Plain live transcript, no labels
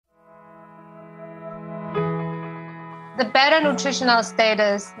The better nutritional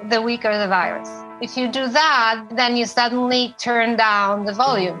status, the weaker the virus. If you do that, then you suddenly turn down the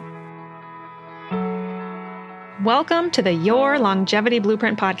volume. Welcome to the Your Longevity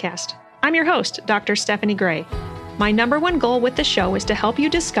Blueprint podcast. I'm your host, Dr. Stephanie Gray. My number one goal with the show is to help you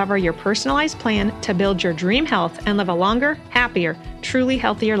discover your personalized plan to build your dream health and live a longer, happier, truly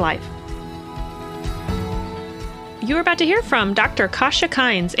healthier life. You're about to hear from Dr. Kasia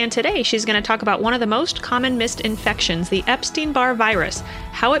Kynes, and today she's going to talk about one of the most common missed infections, the Epstein-Barr virus,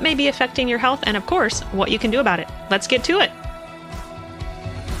 how it may be affecting your health, and of course, what you can do about it. Let's get to it.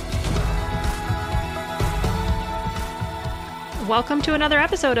 Welcome to another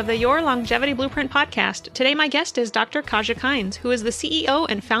episode of the Your Longevity Blueprint podcast. Today, my guest is Dr. Kasia Kynes, who is the CEO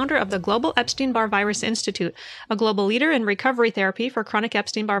and founder of the Global Epstein-Barr Virus Institute, a global leader in recovery therapy for chronic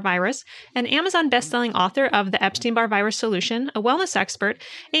Epstein-Barr virus, an Amazon bestselling author of The Epstein-Barr Virus Solution, a wellness expert,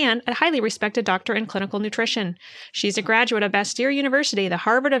 and a highly respected doctor in clinical nutrition. She's a graduate of Bastyr University, the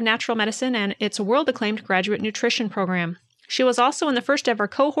Harvard of Natural Medicine, and its world-acclaimed graduate nutrition program. She was also in the first ever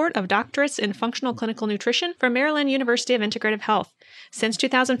cohort of doctorates in functional clinical nutrition from Maryland University of Integrative Health. Since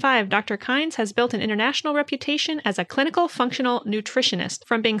 2005, Dr. Kynes has built an international reputation as a clinical functional nutritionist,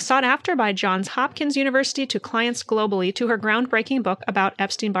 from being sought after by Johns Hopkins University to clients globally to her groundbreaking book about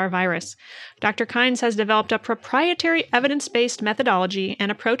Epstein-Barr virus. Dr. Kynes has developed a proprietary evidence-based methodology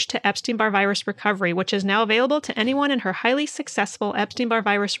and approach to Epstein-Barr virus recovery, which is now available to anyone in her highly successful Epstein-Barr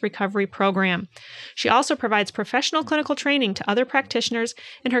virus recovery program. She also provides professional clinical training to other practitioners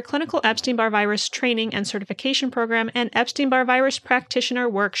in her clinical Epstein-Barr virus training and certification program and Epstein-Barr virus practitioner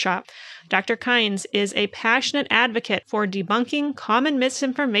workshop. Dr. Kynes is a passionate advocate for debunking common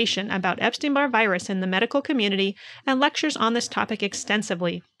misinformation about Epstein-Barr virus in the medical community and lectures on this topic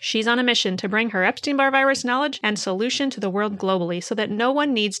extensively. She's on a mission to bring her Epstein-Barr virus knowledge and solution to the world globally so that no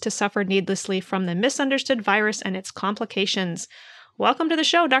one needs to suffer needlessly from the misunderstood virus and its complications. Welcome to the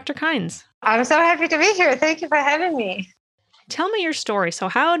show, Dr. Kynes. I'm so happy to be here. Thank you for having me. Tell me your story. So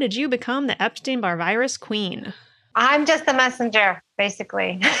how did you become the Epstein-Barr virus queen? I'm just a messenger,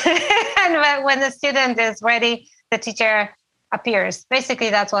 basically. And when the student is ready, the teacher appears. Basically,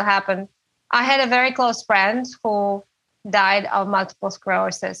 that's what happened. I had a very close friend who died of multiple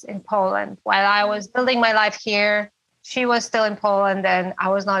sclerosis in Poland. While I was building my life here, she was still in Poland and I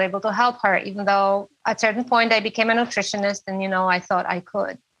was not able to help her, even though at a certain point I became a nutritionist and, I thought I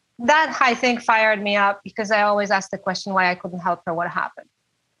could. That, I think, fired me up because I always asked the question why I couldn't help her, what happened.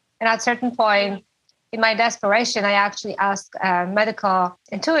 And at a certain point, in my desperation, I actually asked a medical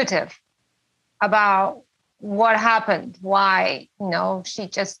intuitive about what happened, why, she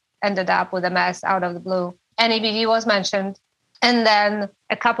just ended up with a mess out of the blue. And EBV was mentioned. And then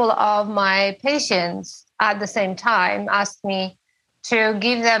a couple of my patients at the same time asked me to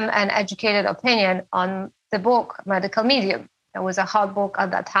give them an educated opinion on the book, Medical Medium. It was a hot book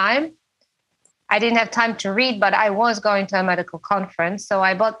at that time. I didn't have time to read, but I was going to a medical conference. So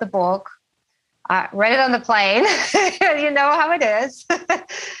I bought the book, read it on the plane. You know how it is.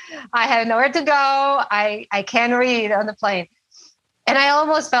 I have nowhere to go. I can't read on the plane. And I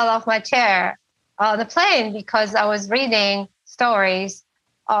almost fell off my chair on the plane because I was reading stories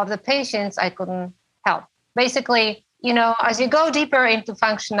of the patients I couldn't help. Basically, as you go deeper into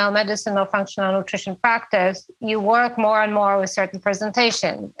functional medicine or functional nutrition practice, you work more and more with certain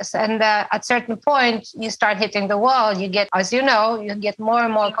presentations. And at a certain point, you start hitting the wall. You get, as you get more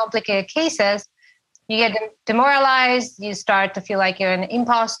and more complicated cases. You get demoralized. You start to feel like you're an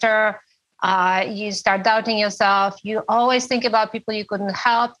imposter. You start doubting yourself. You always think about people you couldn't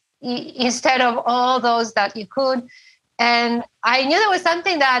help instead of all those that you could. And I knew there was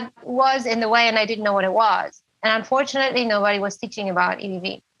something that was in the way and I didn't know what it was. And unfortunately, nobody was teaching about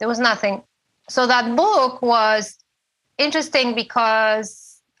EBV. There was nothing. So that book was interesting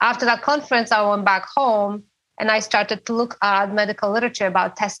because after that conference, I went back home and I started to look at medical literature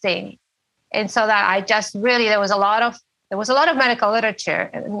about testing. And so that there was a lot of medical literature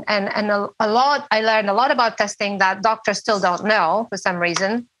and I learned a lot about testing that doctors still don't know for some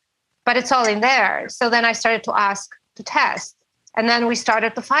reason, but it's all in there. So then I started to ask to test and then we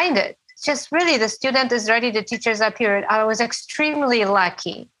started to find it. Just really the student is ready, the teachers appeared. I was extremely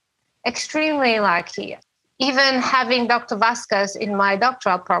lucky. Even having Dr. Vasquez in my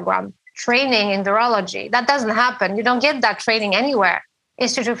doctoral program, training in virology, that doesn't happen. You don't get that training anywhere.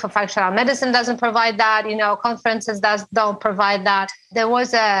 Institute for Functional Medicine doesn't provide that. Conferences don't provide that. There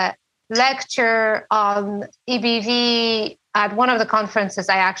was a lecture on EBV at one of the conferences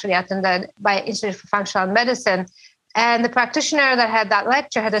I actually attended by Institute for Functional Medicine. And the practitioner that had that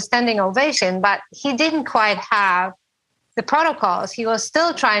lecture had a standing ovation, but he didn't quite have the protocols. He was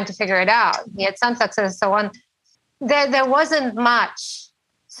still trying to figure it out. He had some success and so on. there wasn't much.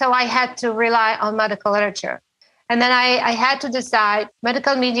 So I had to rely on medical literature. And then I had to decide.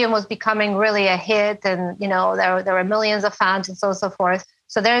 Medical Medium was becoming really a hit, and there were millions of fans and so on and so forth.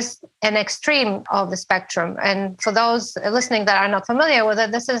 So there's an extreme of the spectrum. And for those listening that are not familiar with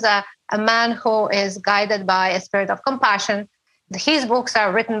it, this is a man who is guided by a spirit of compassion. His books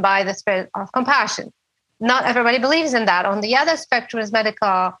are written by the spirit of compassion. Not everybody believes in that. On the other spectrum is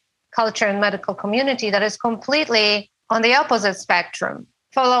medical culture and medical community that is completely on the opposite spectrum,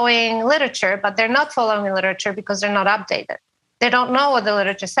 following literature, but they're not following literature because they're not updated. They don't know what the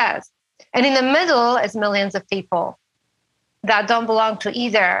literature says. And in the middle is millions of people that don't belong to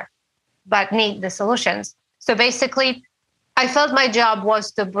either, but need the solutions. So basically, I felt my job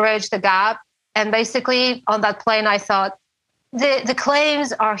was to bridge the gap. And basically, on that plane, I thought, the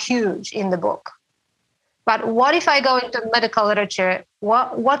claims are huge in the book. But what if I go into medical literature?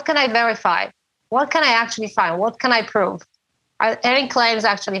 What can I verify? What can I actually find? What can I prove? Are any claims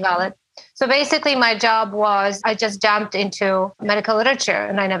actually valid? So basically, my job was I just jumped into medical literature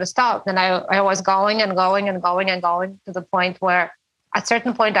and I never stopped. And I was going and going and going and going to the point where at a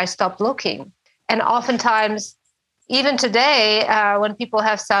certain point I stopped looking. And oftentimes, even today, when people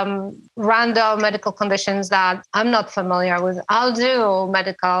have some random medical conditions that I'm not familiar with, I'll do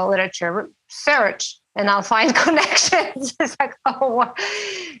medical literature search and I'll find connections. It's like,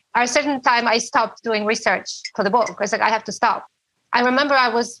 at a certain time, I stopped doing research for the book. It's like, I have to stop. I remember I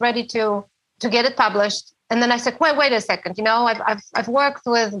was ready to get it published. And then I said, wait a second. I've worked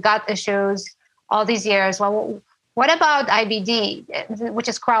with gut issues all these years. Well, what about IBD, which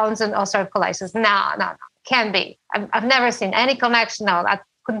is Crohn's and ulcerative colitis? No, can't be. I've never seen any connection. No, that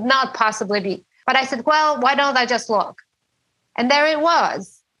could not possibly be. But I said, well, why don't I just look? And there it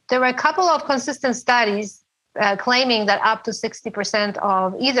was. There were a couple of consistent studies claiming that up to 60%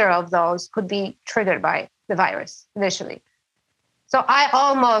 of either of those could be triggered by the virus initially. So I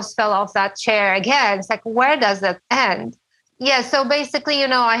almost fell off that chair again. It's like, where does that end? Yeah, so basically,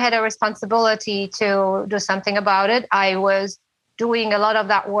 I had a responsibility to do something about it. I was doing a lot of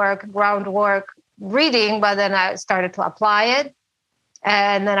that work, groundwork, reading, but then I started to apply it.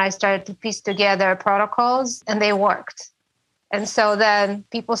 And then I started to piece together protocols, and they worked. And so then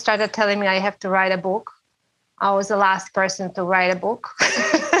people started telling me I have to write a book. I was the last person to write a book.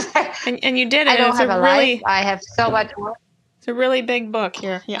 and you did it. I don't have a life. I have so much work. It's a really big book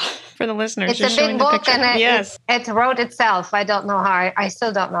here. Yeah, for the listeners. It's a big book, and it wrote itself. I don't know how. I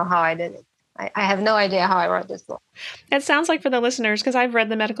still don't know how I did it. I have no idea how I wrote this book. It sounds like for the listeners, because I've read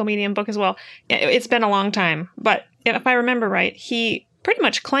the Medical Medium book as well. It's been a long time, but if I remember right, he pretty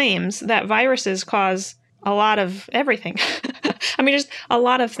much claims that viruses cause a lot of everything. I mean, just a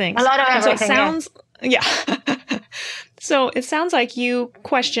lot of things. A lot of everything. So it sounds, yeah. So it sounds like you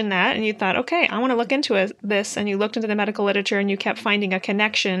questioned that and you thought, okay, I want to look into this. And you looked into the medical literature and you kept finding a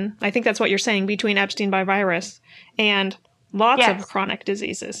connection. I think that's what you're saying, between Epstein-Barr virus and lots of chronic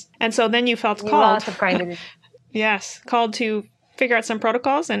diseases. And so then you felt called. Lots of chronic diseases. Yes, called to figure out some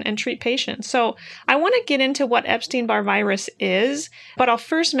protocols and treat patients. So I want to get into what Epstein-Barr virus is, but I'll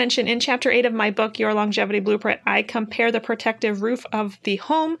first mention in Chapter 8 of my book, Your Longevity Blueprint, I compare the protective roof of the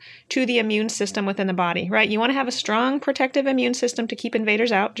home to the immune system within the body, right? You want to have a strong protective immune system to keep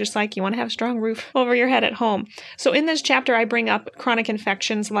invaders out, just like you want to have a strong roof over your head at home. So in this chapter, I bring up chronic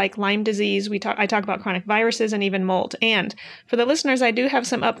infections like Lyme disease. I talk about chronic viruses and even mold. And for the listeners, I do have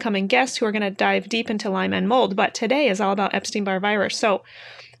some upcoming guests who are going to dive deep into Lyme and mold, but today is all about Epstein-Barr virus. So,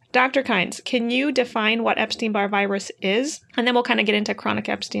 Dr. Kynes, can you define what Epstein-Barr virus is? And then we'll kind of get into chronic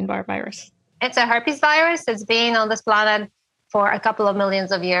Epstein-Barr virus. It's a herpes virus. It's been on this planet for a couple of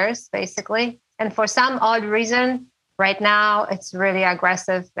millions of years, basically. And for some odd reason, right now, it's really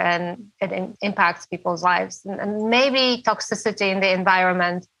aggressive and it impacts people's lives. And maybe toxicity in the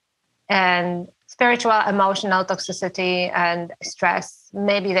environment and spiritual, emotional toxicity and stress,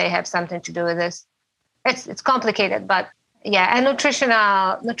 maybe they have something to do with this. It's complicated, but yeah, and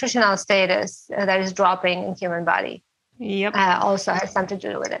nutritional status that is dropping in human body. Yep. Also has something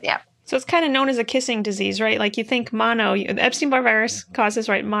to do with it. Yeah. So it's kind of known as a kissing disease, right? Like you think mono, the Epstein-Barr virus causes,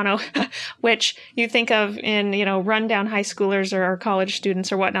 right, mono, which you think of in, rundown high schoolers or college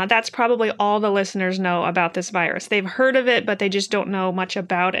students or whatnot. That's probably all the listeners know about this virus. They've heard of it, but they just don't know much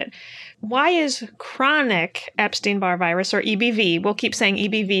about it. Why is chronic Epstein-Barr virus, or EBV, we'll keep saying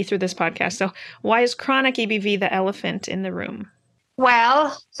EBV through this podcast, so why is chronic EBV the elephant in the room?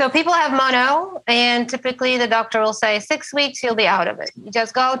 Well, so people have mono, and typically the doctor will say 6 weeks, you'll be out of it. You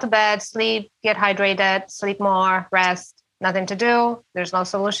just go to bed, sleep, get hydrated, sleep more, rest, nothing to do. There's no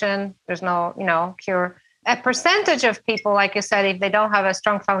solution. There's no, cure. A percentage of people, like you said, if they don't have a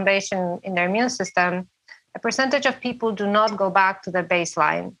strong foundation in their immune system, a percentage of people do not go back to their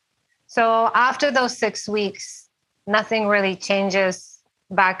baseline. So after those 6 weeks, nothing really changes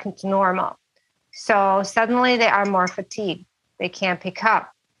back into normal. So suddenly they are more fatigued. They can't pick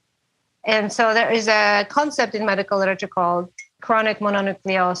up. And so there is a concept in medical literature called chronic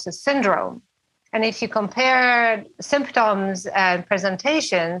mononucleosis syndrome. And if you compare symptoms and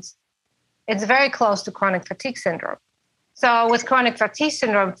presentations, it's very close to chronic fatigue syndrome. So with chronic fatigue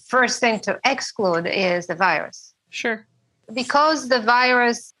syndrome, first thing to exclude is the virus. Sure. Because the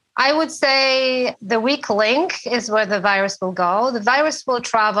virus, I would say the weak link is where the virus will go. The virus will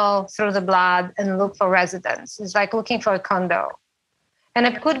travel through the blood and look for residence. It's like looking for a condo. And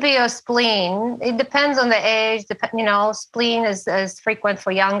it could be a spleen. It depends on the age. Spleen is frequent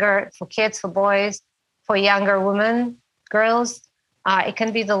for kids, for boys, for younger women, girls. It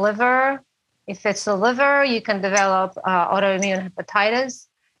can be the liver. If it's the liver, you can develop autoimmune hepatitis.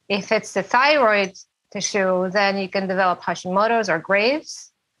 If it's the thyroid tissue, then you can develop Hashimoto's or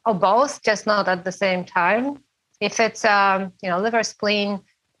Graves, or both, just not at the same time. If it's liver, spleen,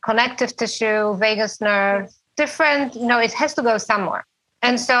 connective tissue, vagus nerve, different, it has to go somewhere.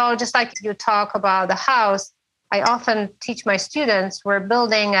 And so just like you talk about the house, I often teach my students, we're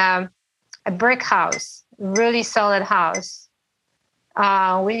building a brick house, really solid house.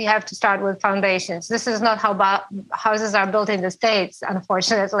 We have to start with foundations. This is not how houses are built in the States,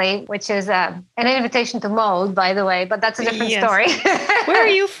 unfortunately, which is an invitation to mold, by the way, but that's a different story. Where are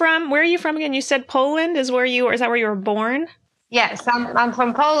you from? Where are you from again? You said Poland is where you, or is that where you were born? Yes, I'm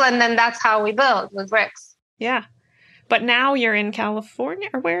from Poland, and that's how we build, with bricks. Yeah. But now you're in California,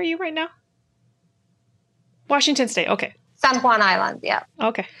 or where are you right now? Washington State. Okay. San Juan Island, yeah.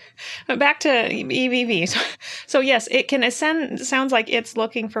 Okay. Back to EBV. So yes, it can ascend. Sounds like it's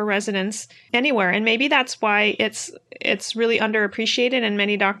looking for residence anywhere. And maybe that's why it's really underappreciated and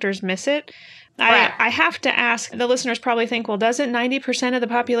many doctors miss it. Right. I have to ask, the listeners probably think, well, doesn't 90% of the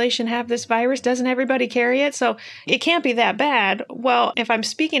population have this virus? Doesn't everybody carry it? So it can't be that bad. Well, if I'm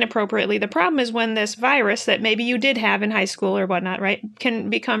speaking appropriately, the problem is when this virus that maybe you did have in high school or whatnot, right,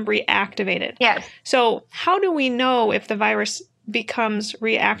 can become reactivated. Yes. So how do we know if the virus becomes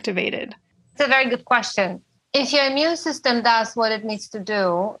reactivated? It's a very good question. If your immune system does what it needs to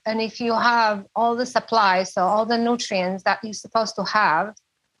do, and if you have all the supplies, so all the nutrients that you're supposed to have,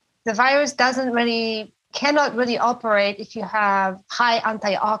 the virus cannot really operate if you have high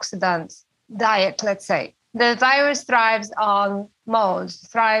antioxidant diet, let's say. The virus thrives on modes,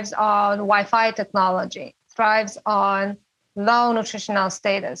 thrives on Wi-Fi technology, thrives on low nutritional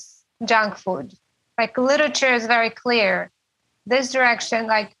status, junk food. Like literature is very clear. This direction,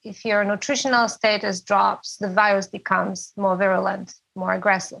 like if your nutritional status drops, the virus becomes more virulent, more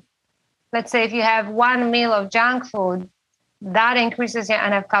aggressive. Let's say if you have one meal of junk food, that increases your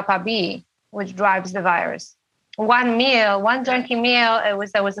NF-kappa B, which drives the virus. One junky meal,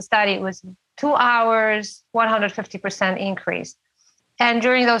 there was a study, it was 2 hours, 150% increase. And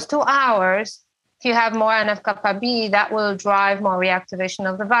during those 2 hours, if you have more NF-kappa B, that will drive more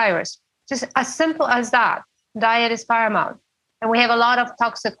reactivation of the virus. Just as simple as that. Diet is paramount. And we have a lot of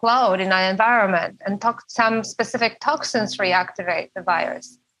toxic load in our environment, and some specific toxins reactivate the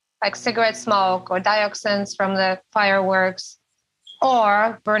virus, like cigarette smoke or dioxins from the fireworks,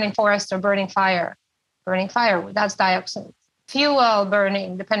 or burning forest or burning fire. Burning fire, that's dioxin. Fuel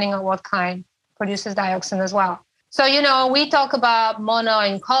burning, depending on what kind, produces dioxin as well. So, we talk about mono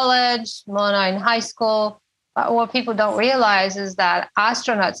in college, mono in high school, but what people don't realize is that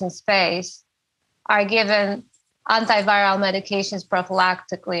astronauts in space are given antiviral medications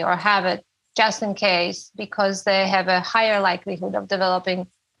prophylactically or have it just in case, because they have a higher likelihood of developing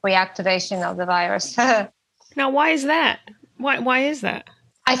reactivation of the virus. Now, why is that? Why is that?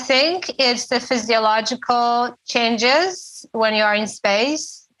 I think it's the physiological changes when you are in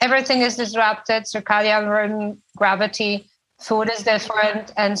space. Everything is disrupted, circadian rhythm, gravity, food is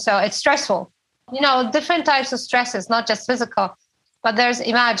different. And so it's stressful. Different types of stresses, not just physical, but there's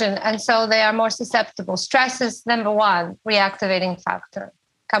imagine. And so they are more susceptible. Stress is number one reactivating factor.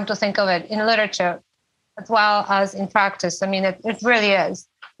 Come to think of it, in literature as well as in practice. I mean, it really is.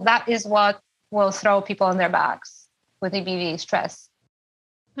 That is what will throw people on their backs with EBV, stress.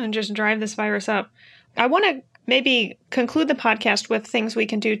 And just drive this virus up. I want to maybe conclude the podcast with things we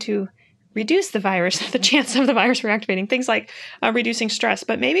can do to reduce the virus, the chance of the virus reactivating, things like reducing stress.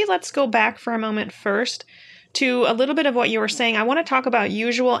 But maybe let's go back for a moment first to a little bit of what you were saying. I want to talk about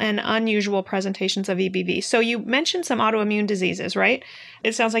usual and unusual presentations of EBV. So you mentioned some autoimmune diseases, right?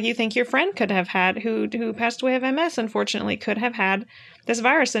 It sounds like you think your friend could have had, who passed away of MS, unfortunately, could have had this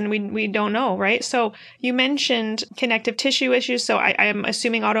virus and we don't know, right? So you mentioned connective tissue issues. So I'm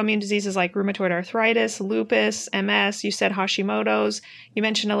assuming autoimmune diseases like rheumatoid arthritis, lupus, MS. You said Hashimoto's. You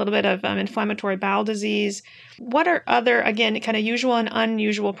mentioned a little bit of inflammatory bowel disease. What are other, again, kind of usual and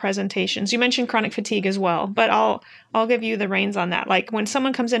unusual presentations? You mentioned chronic fatigue as well, but I'll give you the reins on that. Like when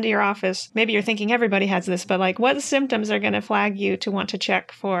someone comes into your office, maybe you're thinking everybody has this, but like what symptoms are going to flag you to want to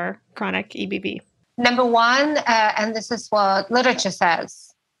check for chronic EBV? Number one, and this is what literature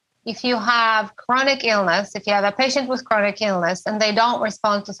says, if you have chronic illness, if you have a patient with chronic illness and they don't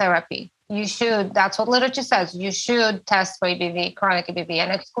respond to therapy, you should, that's what literature says, you should test for EBV, chronic EBV,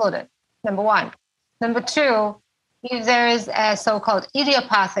 and exclude it. Number one. Number two, if there is a so-called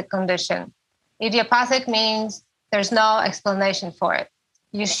idiopathic condition, idiopathic means there's no explanation for it.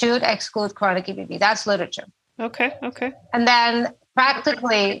 You should exclude chronic EBV. That's literature. Okay. And then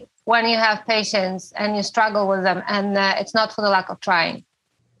practically, when you have patients and you struggle with them, and it's not for the lack of trying.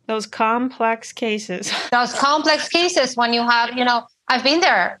 Those complex cases. Those complex cases when you have, I've been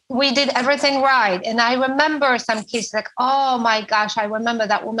there. We did everything right. And I remember some cases like, oh my gosh, I remember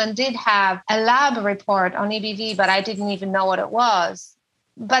that woman did have a lab report on EBV, but I didn't even know what it was.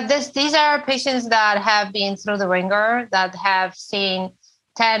 But these are patients that have been through the ringer, that have seen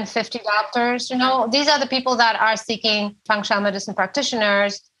 10, 50 doctors. These are the people that are seeking functional medicine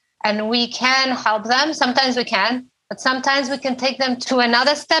practitioners. And we can help them. Sometimes we can, but sometimes we can take them to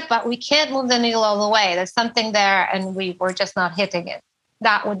another step, but we can't move the needle all the way. There's something there and we're just not hitting it.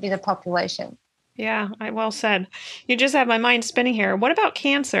 That would be the population. Yeah, well said. You just have my mind spinning here. What about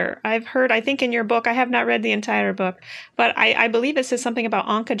cancer? I've heard, I think in your book, I have not read the entire book, but I believe it says something about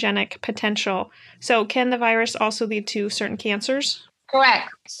oncogenic potential. So can the virus also lead to certain cancers? Correct.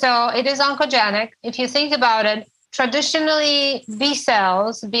 So it is oncogenic. If you think about it, traditionally, B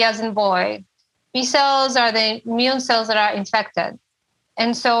cells, B as in boy, B cells are the immune cells that are infected.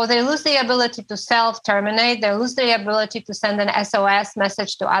 And so they lose the ability to self-terminate. They lose the ability to send an SOS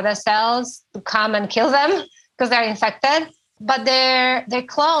message to other cells to come and kill them because they're infected. But they're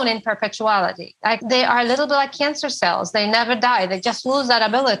clone in perpetuality. Like they are a little bit like cancer cells. They never die. They just lose that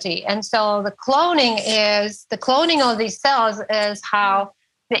ability. And so the cloning of these cells is how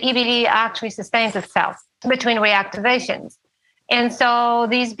the EBV actually sustains itself between reactivations. And so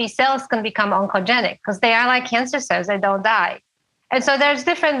these B cells can become oncogenic because they are like cancer cells, they don't die. And so there's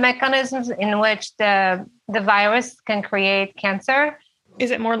different mechanisms in which the virus can create cancer.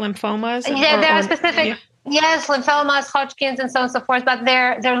 Is it more lymphomas? Yeah, there are specific, yeah. Yes, lymphomas, Hodgkin's, and so on and so forth, but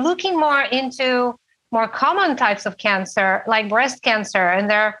they're looking more into more common types of cancer, like breast cancer, and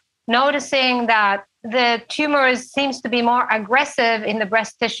they're noticing that the tumor seems to be more aggressive in the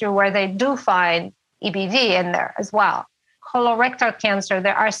breast tissue where they do find EBV in there as well. Colorectal cancer,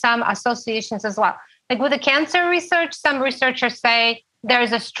 there are some associations as well. Like with the cancer research, some researchers say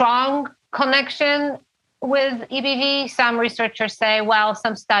there's a strong connection with EBV. Some researchers say, well,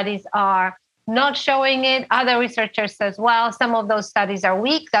 some studies are not showing it. Other researchers says, well, some of those studies are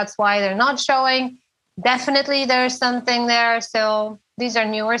weak. That's why they're not showing. Definitely there's something there. So these are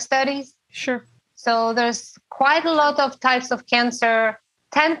newer studies. Sure. So there's quite a lot of types of cancer.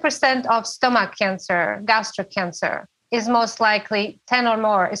 10% of stomach cancer, gastric cancer, is most likely 10 or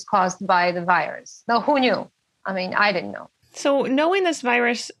more is caused by the virus. Now, who knew? I mean, I didn't know. So knowing this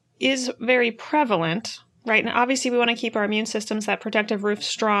virus is very prevalent, right? And obviously we want to keep our immune systems, that protective roof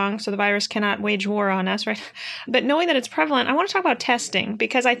strong so the virus cannot wage war on us, right? But knowing that it's prevalent, I want to talk about testing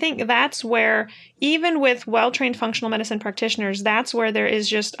because I think that's where, even with well-trained functional medicine practitioners, that's where there is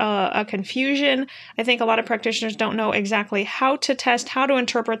just a confusion. I think a lot of practitioners don't know exactly how to test, how to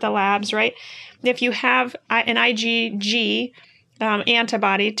interpret the labs, right? If you have an IgG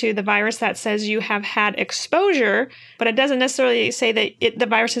antibody to the virus, that says you have had exposure, but it doesn't necessarily say that the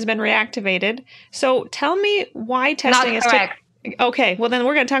virus has been reactivated. So tell me why testing is correct. Okay, well then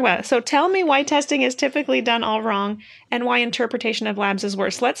we're going to talk about it. So tell me why testing is typically done all wrong and why interpretation of labs is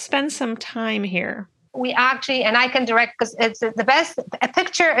worse. Let's spend some time here. We actually, and I can direct because it's the best, a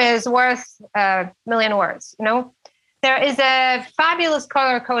picture is worth a million words, There is a fabulous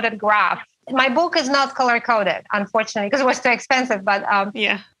color-coded graph. My book is not color-coded, unfortunately, because it was too expensive. But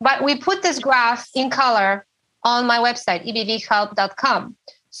But we put this graph in color on my website, ebvhelp.com.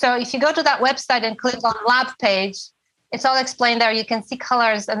 So if you go to that website and click on lab page, it's all explained there. You can see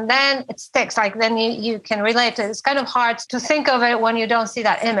colors, and then it sticks. Like then you can relate to it. It's kind of hard to think of it when you don't see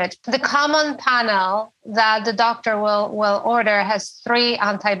that image. The common panel that the doctor will order has 3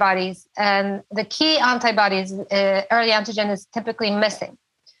 antibodies, and the key antibodies, early antigen, is typically missing.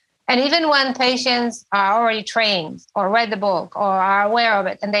 And even when patients are already trained or read the book or are aware of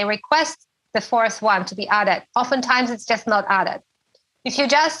it and they request the 4th one to be added, oftentimes it's just not added. If you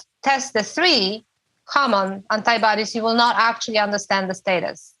just test the 3 common antibodies, you will not actually understand the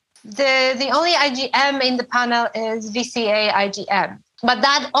status. The only IgM in the panel is VCA IgM, but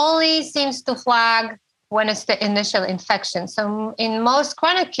that only seems to flag when it's the initial infection. So in most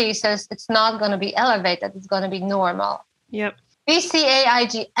chronic cases, it's not going to be elevated. It's going to be normal. Yep. VCA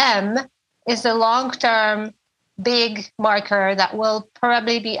IgM is a long-term big marker that will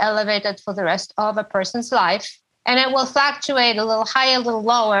probably be elevated for the rest of a person's life. And it will fluctuate a little higher, a little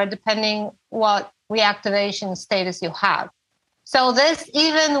lower, depending what reactivation status you have. So this,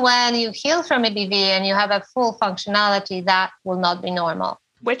 even when you heal from EBV and you have a full functionality, that will not be normal.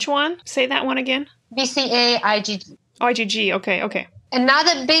 Which one? Say that one again. VCA IgG. IgG, okay.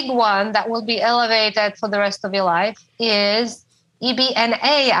 Another big one that will be elevated for the rest of your life is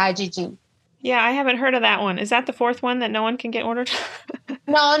EBNA IgG. Yeah, I haven't heard of that one. Is that the 4th one that no one can get ordered?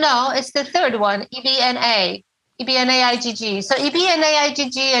 No, it's the 3rd one, EBNA IgG. So EBNA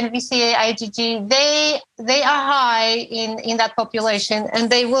IgG and VCA IgG, they are high in that population, and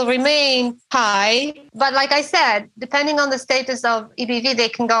they will remain high. But like I said, depending on the status of EBV, they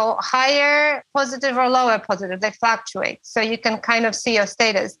can go higher positive or lower positive. They fluctuate. So you can kind of see your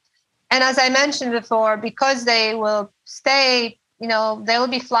status. And as I mentioned before, because they will stay, they will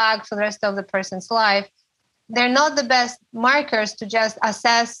be flagged for the rest of the person's life, they're not the best markers to just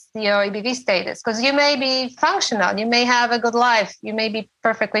assess your EBV status, because you may be functional, you may have a good life, you may be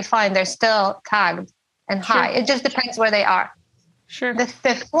perfectly fine. They're still tagged and high. It just depends where they are. Sure. The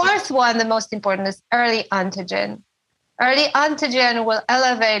 4th one, the most important, is early antigen. Early antigen will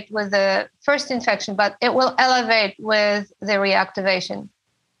elevate with the first infection, but it will elevate with the reactivation.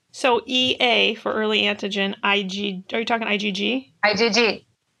 So EA for early antigen, IG, are you talking IgG? IgG.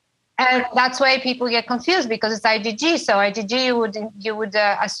 And that's why people get confused, because it's IgG. So IgG, you would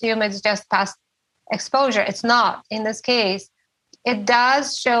assume it's just past exposure. It's not. In this case, it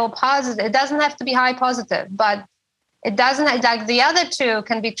does show positive. It doesn't have to be high positive, but it doesn't, like the other 2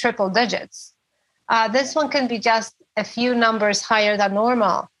 can be triple digits. This one can be just a few numbers higher than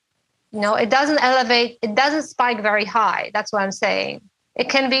normal. It doesn't elevate. It doesn't spike very high. That's what I'm saying. It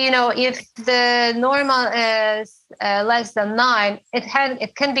can be, if the normal is less than 9,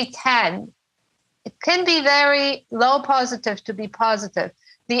 it can be 10. It can be very low positive to be positive.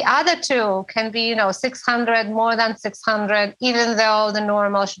 The other 2 can be, 600, more than 600, even though the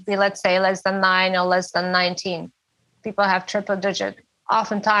normal should be, let's say, less than 9 or less than 19. People have triple digit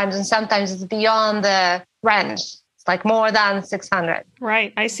oftentimes, and sometimes it's beyond the range. It's like more than 600.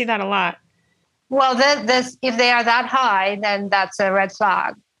 Right. I see that a lot. Well, if they are that high, then that's a red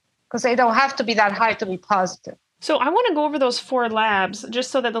flag, because they don't have to be that high to be positive. So I want to go over those 4 labs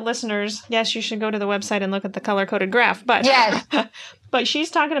just so that the listeners, yes, you should go to the website and look at the color-coded graph. But yes, but she's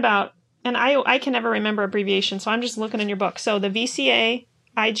talking about, and I can never remember abbreviation, so I'm just looking in your book. So the VCA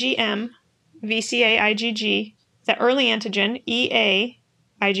IgM, VCA IgG, the early antigen, EA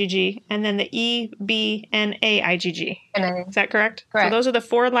IgG, and then the EBNA IgG. Is that correct? Correct. So those are the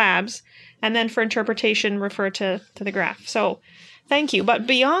 4 labs. And then for interpretation, refer to the graph. So thank you. But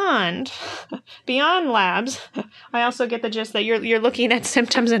beyond labs, I also get the gist that you're looking at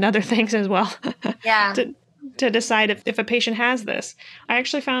symptoms and other things as well. Yeah. to decide if a patient has this. I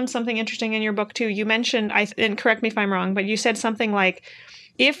actually found something interesting in your book too. You mentioned, and correct me if I'm wrong, but you said something like,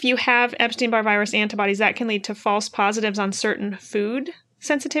 if you have Epstein-Barr virus antibodies, that can lead to false positives on certain food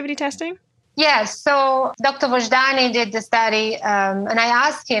sensitivity testing? Yes. So Dr. Vojdani did the study, and I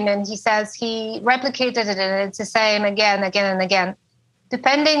asked him, and he says he replicated it, and it's the same again and again.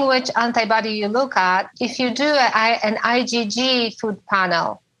 Depending which antibody you look at, if you do an IgG food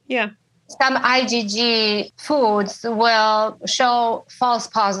panel, some IgG foods will show false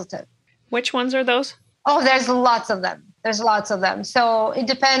positive. Which ones are those? Oh, there's lots of them. So it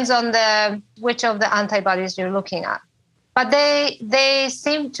depends on which of the antibodies you're looking at. But they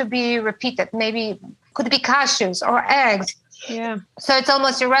seem to be repeated. Maybe could be cashews or eggs. Yeah. So it's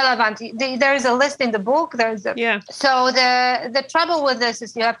almost irrelevant. There is a list in the book. So the trouble with this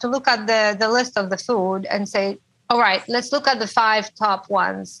is you have to look at the list of the food and say, all right, let's look at the 5 top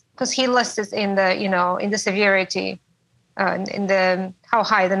ones, because he lists it in the severity, in the how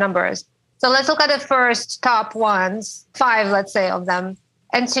high the number is. So let's look at the first top ones, 5, let's say, of them,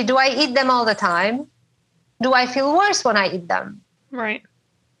 and see, do I eat them all the time? Do I feel worse when I eat them? Right.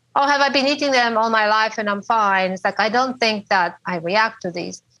 Or have I been eating them all my life and I'm fine? It's like, I don't think that I react to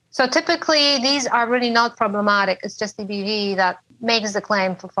these. So typically, these are really not problematic. It's just EBV that makes the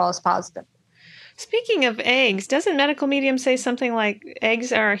claim for false positive. Speaking of eggs, doesn't Medical Medium say something like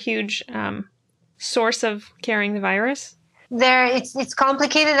eggs are a huge source of carrying the virus? It's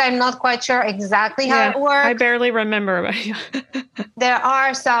complicated. I'm not quite sure exactly how it works. I barely remember. There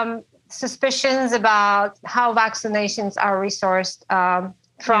are some suspicions about how vaccinations are resourced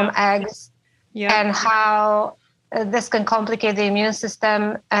from eggs and how this can complicate the immune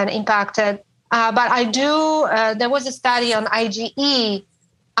system and impact it. But there was a study on IgE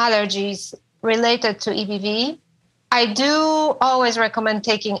allergies related to EBV. I do always recommend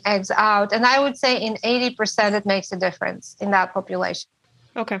taking eggs out. And I would say in 80% it makes a difference in that population.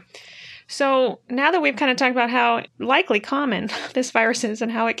 Okay. So now that we've kind of talked about how likely common this virus is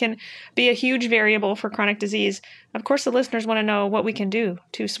and how it can be a huge variable for chronic disease, of course, the listeners want to know what we can do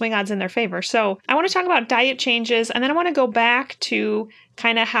to swing odds in their favor. So I want to talk about diet changes, and then I want to go back to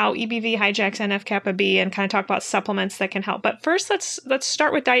kind of how EBV hijacks NF-kappa B and kind of talk about supplements that can help. But first, let's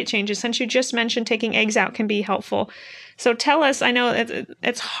start with diet changes, since you just mentioned taking eggs out can be helpful. So tell us, I know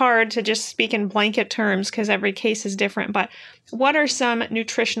it's hard to just speak in blanket terms because every case is different, but what are some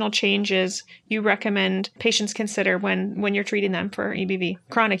nutritional changes you recommend patients consider when you're treating them for EBV,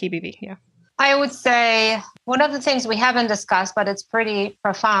 chronic EBV? Yeah. I would say one of the things we haven't discussed, but it's pretty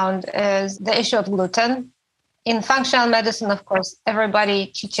profound, is the issue of gluten. In functional medicine, of course, everybody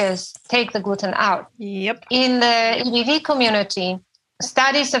teaches take the gluten out. Yep. In the EBV community,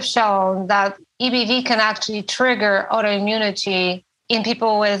 studies have shown that EBV can actually trigger autoimmunity in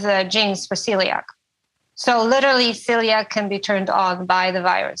people with genes for celiac. So literally, celiac can be turned on by the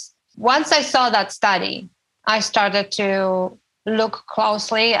virus. Once I saw that study, I started to look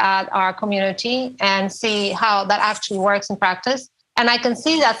closely at our community and see how that actually works in practice. And I can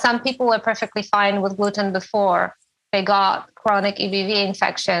see that some people were perfectly fine with gluten before they got chronic EBV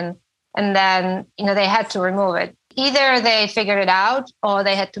infection, and then they had to remove it. Either they figured it out or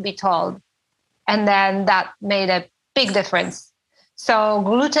they had to be told. And then that made a big difference. So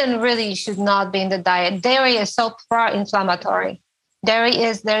gluten really should not be in the diet. Dairy is so pro-inflammatory.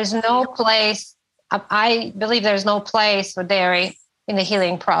 There's no place, I believe there's no place for dairy in the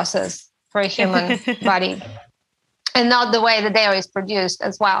healing process for a human body. And not the way the dairy is produced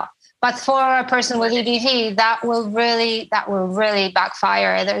as well. But for a person with EBV, that will really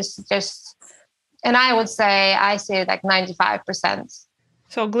backfire. And I would say I see it like 95%.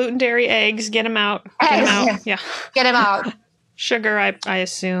 So gluten, dairy, eggs, get them out. Get them out. Yeah. Get them out. Sugar, I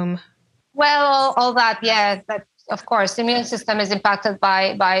assume. Well, all that, yeah. But of course, the immune system is impacted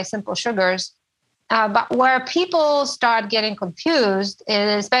by simple sugars. But where people start getting confused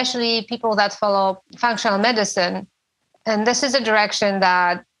is especially people that follow functional medicine. And this is a direction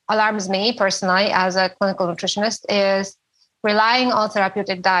that alarms me personally as a clinical nutritionist, is relying on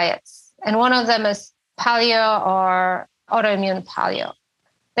therapeutic diets. And one of them is paleo or autoimmune paleo.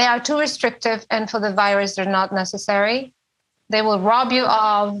 They are too restrictive, and for the virus, they're not necessary. They will rob you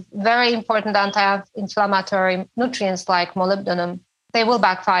of very important anti-inflammatory nutrients like molybdenum. They will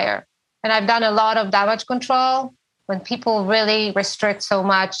backfire. And I've done a lot of damage control when people really restrict so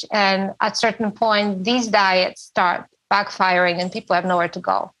much. And at a certain point, these diets start backfiring and people have nowhere to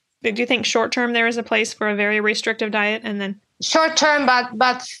go. Do you think short term there is a place for a very restrictive diet? And then short term,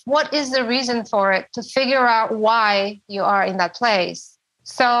 but what is the reason for it, to figure out why you are in that place?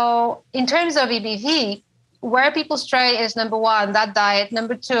 So in terms of EBV, where people stray is number one, that diet.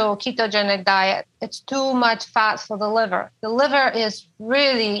 Number two, ketogenic diet. It's too much fat for the liver. The liver is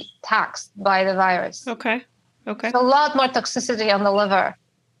really taxed by the virus. Okay. So a lot more toxicity on the liver.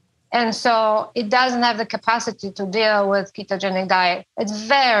 And so it doesn't have the capacity to deal with ketogenic diet. It's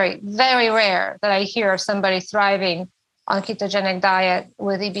very, very rare that I hear of somebody thriving on ketogenic diet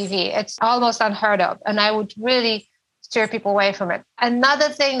with EBV. It's almost unheard of. And I would really steer people away from it. Another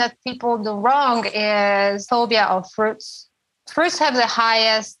thing that people do wrong is phobia of fruits. Fruits have the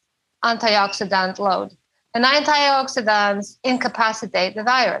highest antioxidant load. And antioxidants incapacitate the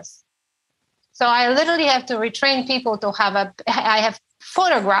virus. So I literally have to retrain people to I have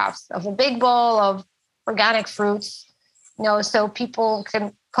photographs of a big bowl of organic fruits, so people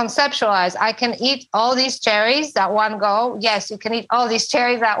can conceptualize. I can eat all these cherries at one go. Yes, you can eat all these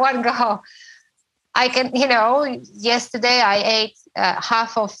cherries at one go. I can, yesterday I ate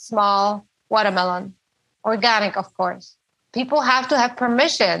half of small watermelon, organic, of course. People have to have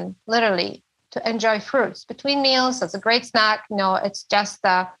permission, literally, to enjoy fruits between meals. It's a great snack. It's just,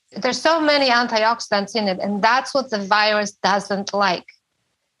 there's so many antioxidants in it. And that's what the virus doesn't like.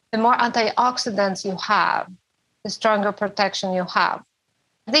 The more antioxidants you have, the stronger protection you have.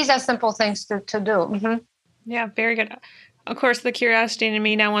 These are simple things to do. Mm-hmm. Yeah, very good. Of course, the curiosity in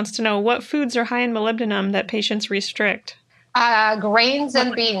me now wants to know what foods are high in molybdenum that patients restrict. Grains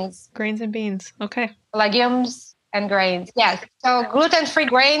and beans. Grains and beans. Okay. Legumes. and grains. Yes. So gluten-free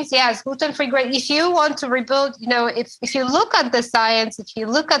grains. Yes. Gluten-free grains. If you want to rebuild, if you look at the science, if you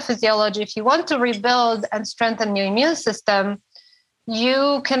look at physiology, if you want to rebuild and strengthen your immune system,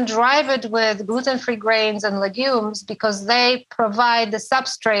 you can drive it with gluten-free grains and legumes because they provide the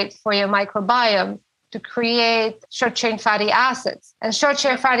substrate for your microbiome to create short-chain fatty acids. And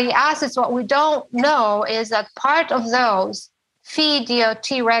short-chain fatty acids, what we don't know is that part of those feed your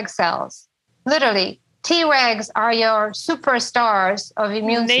Treg cells. Literally, Tregs are your superstars of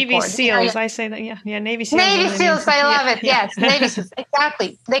immune Navy support. SEALs, I say that, yeah, Navy SEALs. Navy SEALs, I love it. Yeah. Yes, Navy SEALs,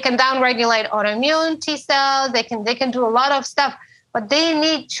 exactly. They can downregulate autoimmune T cells. They can do a lot of stuff, but they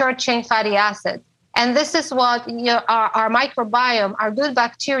need short-chain fatty acids. And this is what our microbiome, our good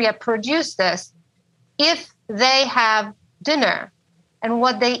bacteria produce this if they have dinner. And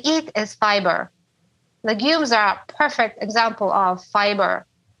what they eat is fiber. Legumes are a perfect example of fiber.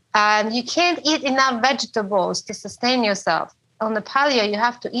 And you can't eat enough vegetables to sustain yourself. On the paleo, you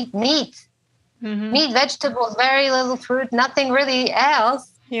have to eat meat. Mm-hmm. Meat, vegetables, very little fruit, nothing really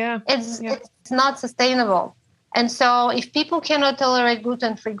else. Yeah. It's not sustainable. And so if people cannot tolerate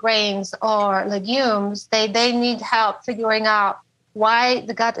gluten-free grains or legumes, they need help figuring out why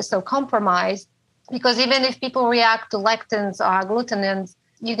the gut is so compromised. Because even if people react to lectins or agglutinins,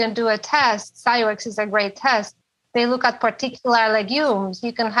 you can do a test. Cyrex is a great test. They look at particular legumes.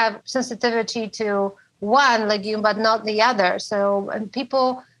 You can have sensitivity to one legume, but not the other. So, and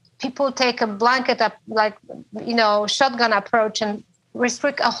people take a blanket up, shotgun approach and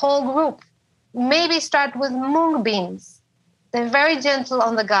restrict a whole group. Maybe start with mung beans. They're very gentle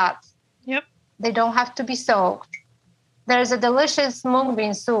on the gut. Yep. They don't have to be soaked. There's a delicious mung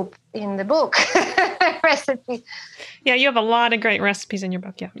bean soup in the book recipe. Yeah, you have a lot of great recipes in your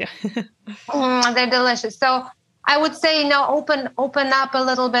book. Yeah. They're delicious. So I would say, open up a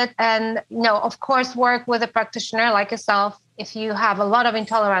little bit and, of course, work with a practitioner like yourself if you have a lot of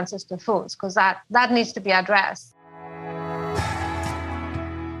intolerances to foods, because that needs to be addressed.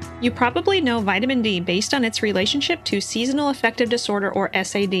 You probably know vitamin D based on its relationship to seasonal affective disorder, or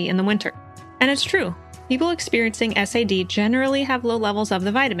SAD, in the winter. And it's true. People experiencing SAD generally have low levels of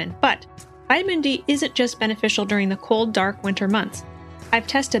the vitamin, but vitamin D isn't just beneficial during the cold, dark winter months. I've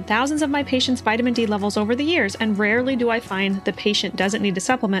tested thousands of my patients' vitamin D levels over the years, and rarely do I find the patient doesn't need to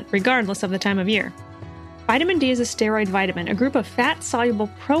supplement regardless of the time of year. Vitamin D is a steroid vitamin, a group of fat-soluble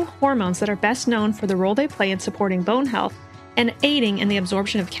prohormones that are best known for the role they play in supporting bone health and aiding in the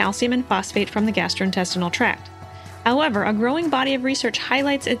absorption of calcium and phosphate from the gastrointestinal tract. However, a growing body of research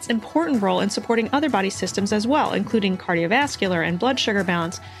highlights its important role in supporting other body systems as well, including cardiovascular and blood sugar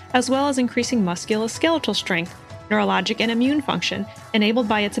balance, as well as increasing musculoskeletal strength, neurologic and immune function, enabled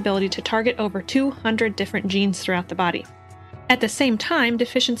by its ability to target over 200 different genes throughout the body. At the same time,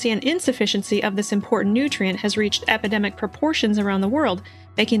 deficiency and insufficiency of this important nutrient has reached epidemic proportions around the world,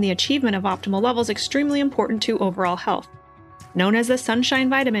 making the achievement of optimal levels extremely important to overall health. Known as the sunshine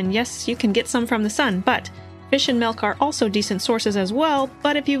vitamin, yes, you can get some from the sun, but fish and milk are also decent sources as well,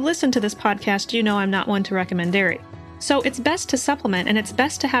 but if you listen to this podcast, you know I'm not one to recommend dairy. So it's best to supplement, and it's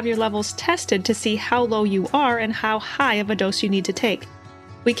best to have your levels tested to see how low you are and how high of a dose you need to take.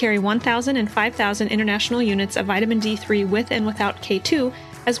 We carry 1,000 and 5,000 international units of vitamin D3 with and without K2,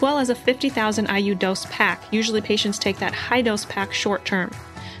 as well as a 50,000 IU dose pack. Usually patients take that high dose pack short term.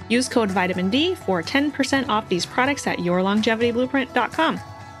 Use code VitaminD for 10% off these products at yourlongevityblueprint.com.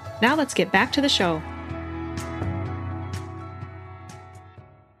 Now let's get back to the show.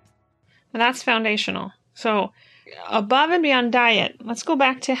 And that's foundational. So above and beyond diet, let's go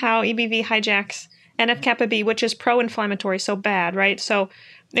back to how EBV hijacks NF-kappa B, which is pro-inflammatory, so bad, right? So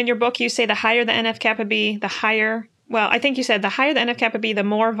in your book, you say the higher the NF-kappa B, the higher the NF-kappa B, the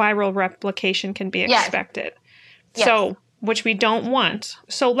more viral replication can be expected. Yes. So, which we don't want.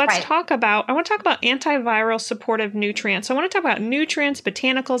 So let's talk about, I want to talk about antiviral supportive nutrients. So I want to talk about nutrients,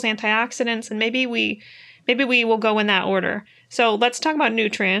 botanicals, antioxidants, and maybe we will go in that order. So let's talk about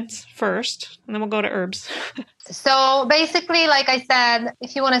nutrients first, and then we'll go to herbs. So basically, like I said,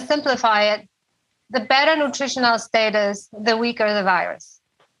 if you want to simplify it, the better nutritional status, the weaker the virus.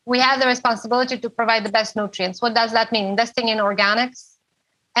 We have the responsibility to provide the best nutrients. What does that mean? Investing in organics.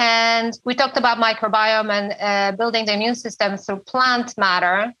 And we talked about microbiome and building the immune system through plant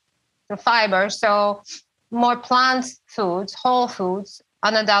matter, through fiber. So more plant foods, whole foods,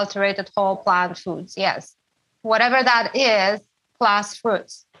 unadulterated whole plant foods, yes. Whatever that is, plus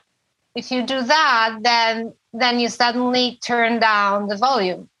fruits. If you do that, then you suddenly turn down the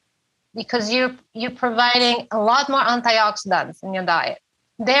volume because you're providing a lot more antioxidants in your diet.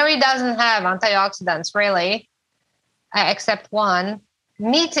 Dairy doesn't have antioxidants really, except one.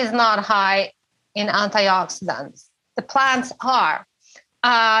 Meat is not high in antioxidants. the plants are.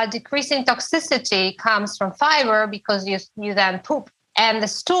 Decreasing toxicity comes from fiber because you then poop. And the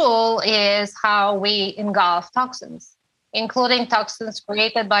stool is how we engulf toxins, including toxins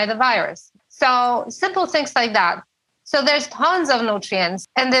created by the virus. So simple things like that. So there's tons of nutrients.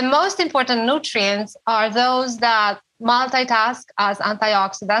 And the most important nutrients are those that multitask as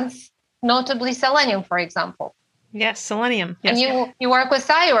antioxidants, notably selenium, for example. Yes, selenium. Yes. And you work with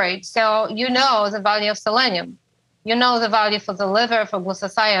thyroid, so you know the value of selenium. You know the value for the liver, for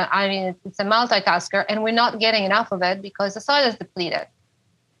glutathione. I mean, it's a multitasker, and we're not getting enough of it because the soil is depleted.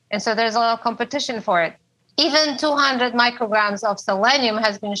 And so there's a lot of competition for it. Even 200 micrograms of selenium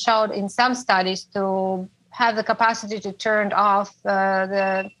has been shown in some studies to have the capacity to turn off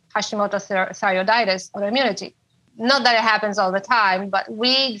the Hashimoto thyroiditis autoimmunity. Not that it happens all the time, but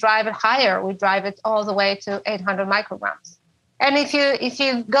we drive it higher. We drive it all the way to 800 micrograms. And if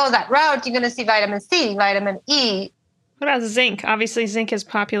you go that route, you're going to see vitamin C, vitamin E. What about zinc? Obviously, zinc is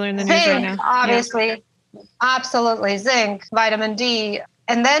popular in the news right now. Obviously, absolutely, zinc, vitamin D.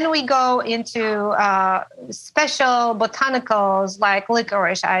 And then we go into special botanicals like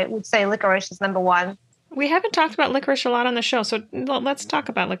licorice. I would say licorice is number one. We haven't talked about licorice a lot on the show, so let's talk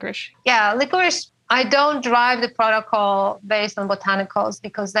about licorice. Yeah, licorice. I don't drive the protocol based on botanicals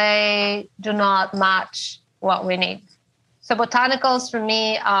because they do not match what we need. So botanicals for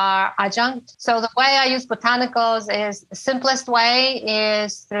me are adjunct. So the way I use botanicals is the simplest way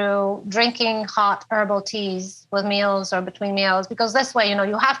is through drinking hot herbal teas with meals or between meals, because this way,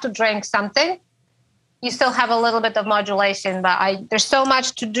 you have to drink something. You still have a little bit of modulation, but there's so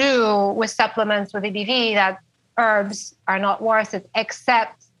much to do with supplements with EBV that herbs are not worth it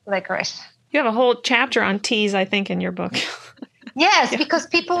except licorice. You have a whole chapter on teas, I think, in your book. Yes, because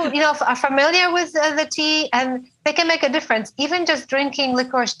people, are familiar with the tea and they can make a difference. Even just drinking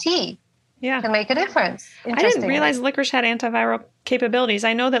licorice tea can make a difference. I didn't realize licorice had antiviral capabilities.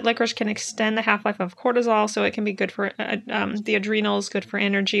 I know that licorice can extend the half-life of cortisol, so it can be good for the adrenals, good for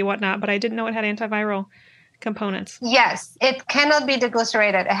energy, whatnot, but I didn't know it had antiviral components. Yes, it cannot be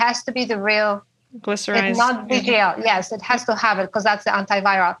deglycerated. It has to be the real glycerized. It's not BGL. Yes, it has to have it because that's the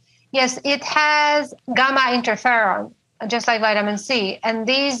antiviral. Yes, it has gamma interferon, just like vitamin C. And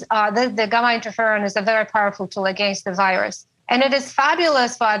these the gamma interferon is a very powerful tool against the virus. And it is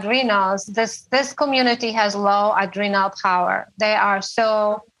fabulous for adrenals. This community has low adrenal power. They are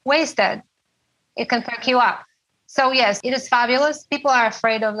so wasted. It can perk you up. So yes, it is fabulous. People are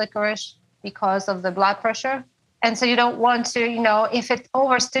afraid of licorice because of the blood pressure. And so you don't want to, if it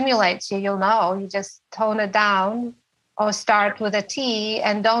overstimulates you, you just tone it down or start with a tea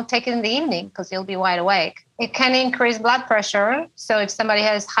and don't take it in the evening because you'll be wide awake. It can increase blood pressure. So if somebody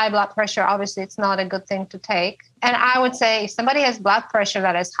has high blood pressure, obviously it's not a good thing to take. And I would say if somebody has blood pressure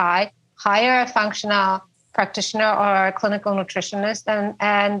that is high, hire a functional practitioner or a clinical nutritionist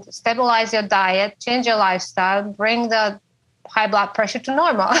and stabilize your diet, change your lifestyle, bring the high blood pressure to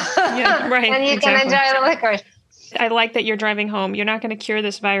normal. Yeah, right. And you can enjoy the licorice. I like that you're driving home. You're not going to cure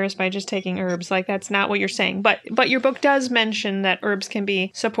this virus by just taking herbs. Like, that's not what you're saying. But your book does mention that herbs can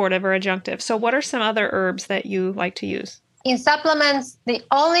be supportive or adjunctive. So what are some other herbs that you like to use? In supplements, the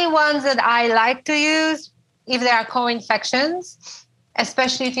only ones that I like to use, if there are co-infections,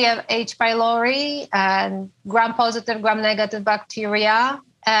 especially if you have H. pylori and gram-positive, gram-negative bacteria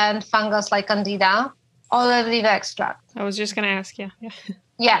and fungus like Candida, olive leaf extract. I was just going to ask you. Yeah.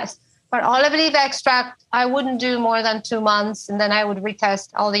 Yes. But olive leaf extract, I wouldn't do more than 2 months, and then I would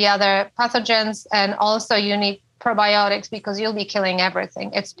retest all the other pathogens. And also you need probiotics because you'll be killing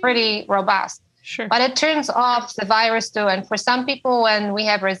everything. It's pretty robust. Sure. But it turns off the virus too. And for some people, when we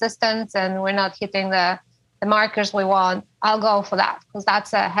have resistance and we're not hitting the markers we want, I'll go for that because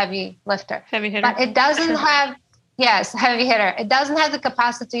that's a heavy lifter. Heavy hitter. But it doesn't have, yes, heavy hitter. It doesn't have the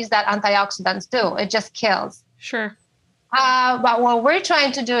capacities that antioxidants do. It just kills. Sure. But what we're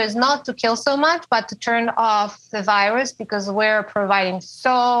trying to do is not to kill so much, but to turn off the virus because we're providing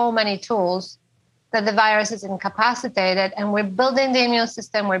so many tools that the virus is incapacitated and we're building the immune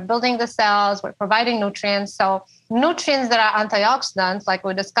system, we're building the cells, we're providing nutrients. So nutrients that are antioxidants, like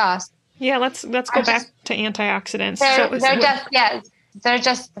we discussed. Yeah, let's go back to antioxidants. They're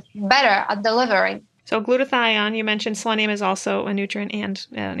just better at delivering. So glutathione, you mentioned selenium is also a nutrient and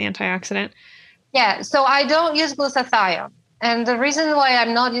an antioxidant. Yeah, so I don't use glutathione. And the reason why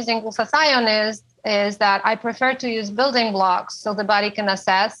I'm not using glutathione is that I prefer to use building blocks so the body can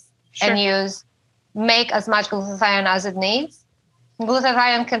assess and make as much glutathione as it needs.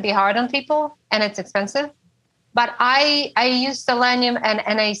 Glutathione can be hard on people and it's expensive. But I use selenium and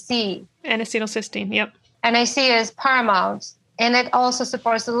NAC. N-acetylcysteine, yep. NAC is paramount And it also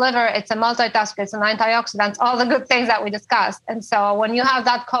supports the liver. It's a multitasker. It's an antioxidant, all the good things that we discussed. And so when you have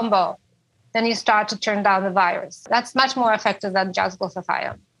that combo, then you start to turn down the virus. That's much more effective than just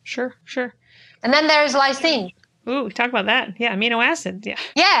glutathione. Sure. And then there's lysine. Ooh, talk about that. Yeah, amino acid. Yeah.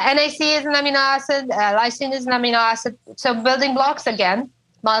 Yeah, NAC is an amino acid. Lysine is an amino acid. So building blocks again,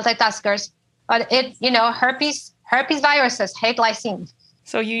 multitaskers. But herpes viruses hate lysine.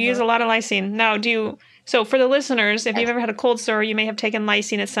 So you use a lot of lysine. Now, so for the listeners, if you've ever had a cold sore, you may have taken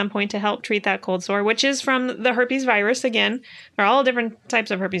lysine at some point to help treat that cold sore, which is from the herpes virus. Again, there are all different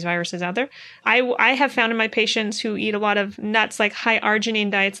types of herpes viruses out there. I have found in my patients who eat a lot of nuts, like high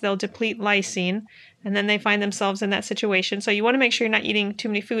arginine diets, they'll deplete lysine, and then they find themselves in that situation. So you want to make sure you're not eating too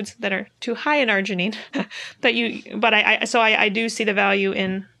many foods that are too high in arginine. I do see the value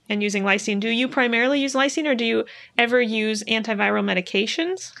in using lysine. Do you primarily use lysine, or do you ever use antiviral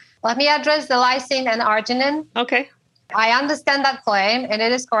medications? Let me address the lysine and arginine. Okay. I understand that claim, and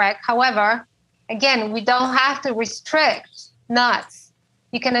it is correct. However, again, we don't have to restrict nuts.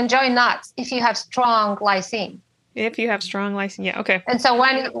 You can enjoy nuts if you have strong lysine. If you have strong lysine, yeah, okay. And so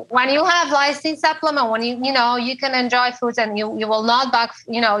when you have lysine supplement, when you can enjoy foods and you will not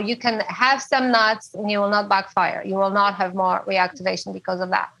you can have some nuts and you will not backfire. You will not have more reactivation because of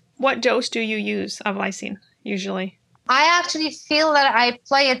that. What dose do you use of lysine usually? I actually feel that I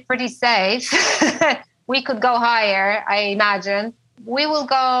play it pretty safe. We could go higher, I imagine. We will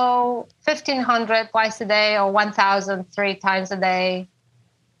go 1,500 twice a day or 1,000 3 times a day.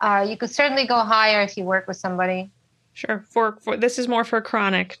 You could certainly go higher if you work with somebody. Sure. For this is more for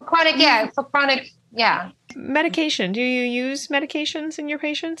chronic. Chronic, yeah. For chronic, yeah. Medication. Do you use medications in your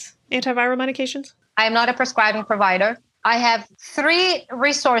patients? Antiviral medications? I am not a prescribing provider. I have 3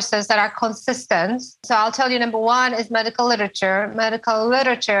 resources that are consistent. So I'll tell you, number 1 is medical literature. Medical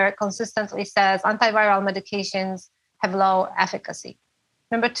literature consistently says antiviral medications have low efficacy.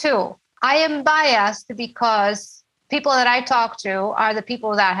 Number 2, I am biased because people that I talk to are the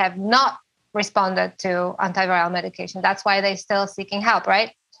people that have not responded to antiviral medication. That's why they're still seeking help,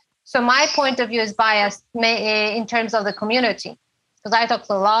 right? So my point of view is biased in terms of the community, because I talk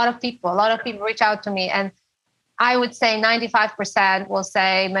to a lot of people. A lot of people reach out to me, and I would say 95% will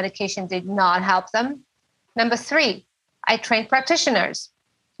say medication did not help them. Number 3, I train practitioners,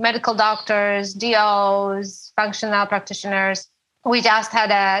 medical doctors, DOs, functional practitioners. We just had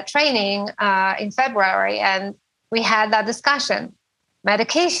a training in February, and we had that discussion.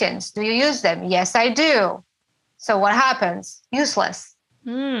 Medications, do you use them? Yes, I do. So what happens? Useless.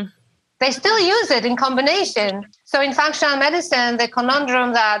 They still use it in combination. So in functional medicine, the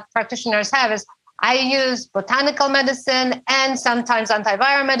conundrum that practitioners have is, I use botanical medicine and sometimes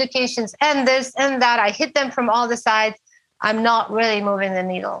antiviral medications and this and that. I hit them from all the sides. I'm not really moving the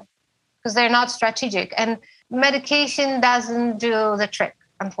needle because they're not strategic. And medication doesn't do the trick,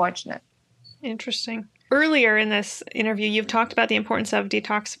 unfortunately. Interesting. Earlier in this interview, you've talked about the importance of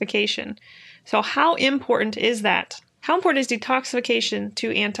detoxification. So how important is that? How important is detoxification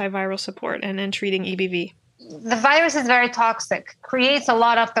to antiviral support and in treating EBV? The virus is very toxic, creates a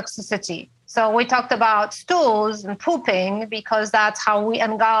lot of toxicity. So we talked about stools and pooping because that's how we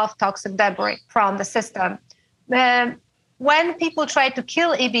engulf toxic debris from the system. When people try to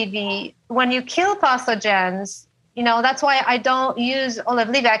kill EBV, when you kill pathogens, that's why I don't use olive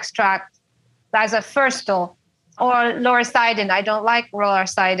leaf extract as a first tool, or lauricidin. I don't like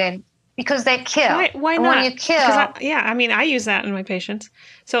lauricidin because they kill. Why not? When you kill, I use that in my patients.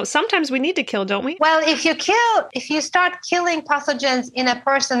 So sometimes we need to kill, don't we? Well, if you start killing pathogens in a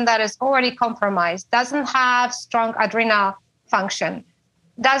person that is already compromised, doesn't have strong adrenal function,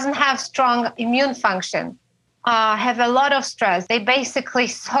 doesn't have strong immune function, have a lot of stress, they basically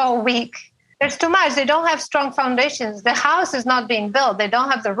so weak. There's too much. They don't have strong foundations. The house is not being built. They don't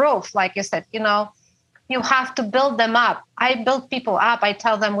have the roof, like you said. You have to build them up. I build people up. I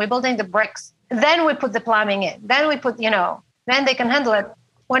tell them we're building the bricks. Then we put the plumbing in. Then we put, then they can handle it.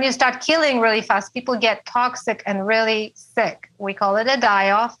 When you start killing really fast, people get toxic and really sick. We call it a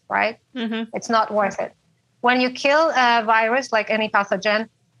die-off, right? Mm-hmm. It's not worth it. When you kill a virus, like any pathogen,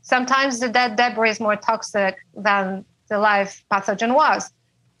 sometimes the dead debris is more toxic than the live pathogen was.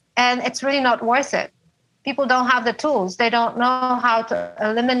 And it's really not worth it. People don't have the tools. They don't know how to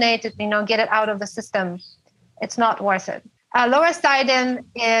eliminate it, get it out of the system. It's not worth it. Lauricidin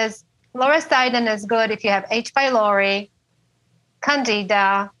is good if you have H. pylori,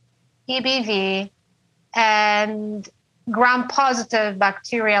 Candida, EBV, and gram-positive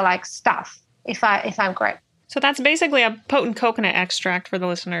bacteria-like stuff, if I'm correct. So that's basically a potent coconut extract for the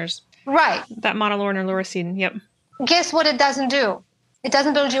listeners. Right. That monolaurin or lauricidin, yep. Guess what it doesn't do? It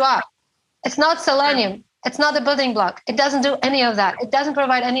doesn't build you up. It's not selenium. It's not a building block. It doesn't do any of that. It doesn't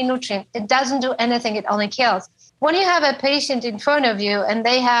provide any nutrient. It doesn't do anything. It only kills. When you have a patient in front of you and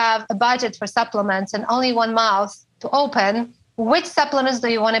they have a budget for supplements and only one mouth to open, which supplements do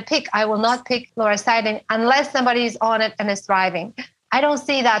you want to pick? I will not pick loratadine unless somebody is on it and is thriving. I don't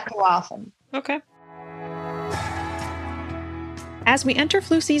see that too often. Okay. As we enter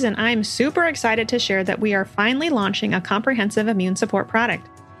flu season, I'm super excited to share that we are finally launching a comprehensive immune support product.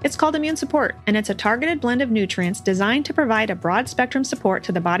 It's called Immune Support, and it's a targeted blend of nutrients designed to provide a broad spectrum support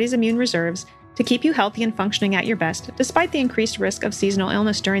to the body's immune reserves to keep you healthy and functioning at your best, despite the increased risk of seasonal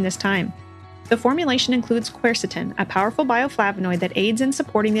illness during this time. The formulation includes quercetin, a powerful bioflavonoid that aids in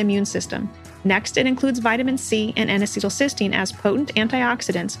supporting the immune system. Next, it includes vitamin C and N-acetylcysteine as potent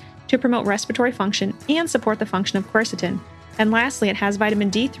antioxidants to promote respiratory function and support the function of quercetin. And lastly, it has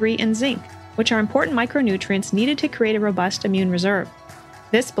vitamin D3 and zinc, which are important micronutrients needed to create a robust immune reserve.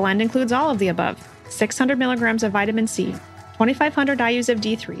 This blend includes all of the above: 600 milligrams of vitamin C, 2,500 IUs of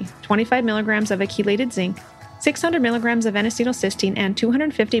D3, 25 milligrams of chelated zinc, 600 milligrams of N-acetylcysteine, and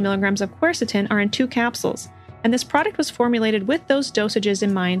 250 milligrams of quercetin are in 2 capsules. And this product was formulated with those dosages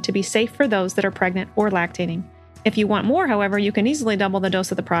in mind to be safe for those that are pregnant or lactating. If you want more, however, you can easily double the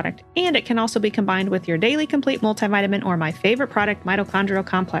dose of the product, and it can also be combined with your daily complete multivitamin or my favorite product, mitochondrial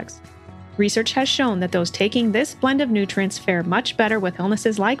complex. Research has shown that those taking this blend of nutrients fare much better with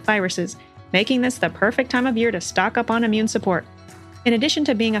illnesses like viruses, making this the perfect time of year to stock up on immune support. In addition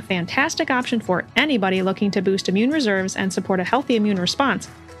to being a fantastic option for anybody looking to boost immune reserves and support a healthy immune response,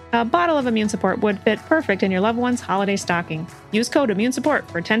 a bottle of immune support would fit perfect in your loved one's holiday stocking. Use code IMMUNESUPPORT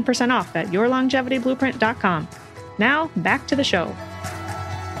for 10% off at yourlongevityblueprint.com. Now, back to the show.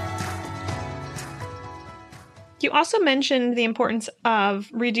 You also mentioned the importance of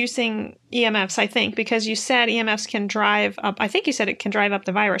reducing EMFs, I think, because you said EMFs can drive up, I think you said it can drive up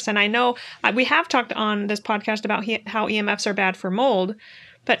the virus. And I know we have talked on this podcast about how EMFs are bad for mold,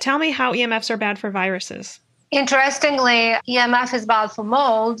 but tell me how EMFs are bad for viruses. Interestingly, EMF is bad for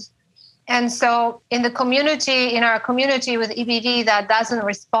mold. And so in our community with EBV that doesn't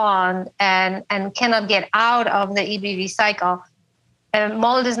respond and cannot get out of the EBV cycle,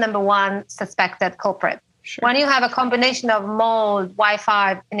 mold is number one suspected culprit. Sure. When you have a combination of mold,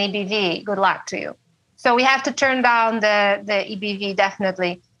 Wi-Fi, and EBV, good luck to you. So we have to turn down the EBV,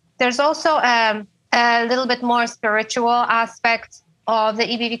 definitely. There's also a little bit more spiritual aspect of the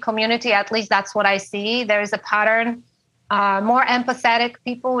EBV community. At least that's what I see. There is a pattern. More empathetic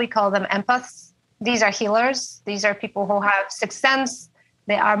people, we call them empaths. These are healers. These are people who have sixth sense.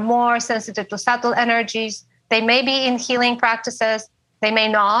 They are more sensitive to subtle energies. They may be in healing practices. They may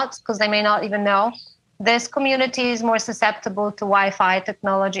not, because they may not even know. This community is more susceptible to Wi-Fi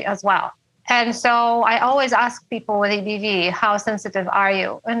technology as well. And so I always ask people with EBV, how sensitive are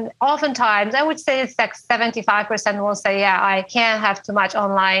you? And oftentimes, I would say it's like 75% will say, yeah, I can't have too much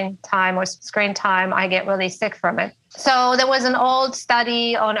online time or screen time. I get really sick from it. So there was an old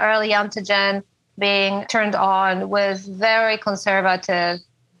study on early antigen being turned on with very conservative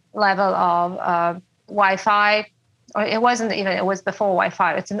level of Wi-Fi. Or it wasn't even, it was before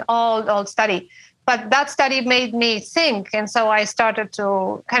Wi-Fi. It's an old study. But that study made me think. And so I started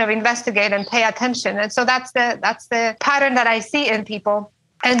to kind of investigate and pay attention. And so that's the pattern that I see in people.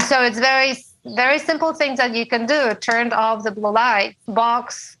 And so it's very, very simple things that you can do. Turn off the blue light,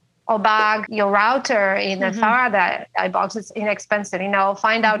 box or bag your router in a Faraday box. It's inexpensive.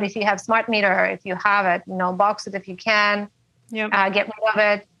 Find out if you have smart meter, if you have it, box it if you can. Yep. Get rid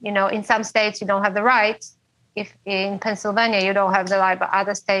of it. In some states you don't have the right. If in Pennsylvania you don't have the right, but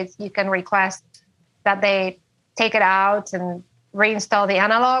other states you can request that they take it out and reinstall the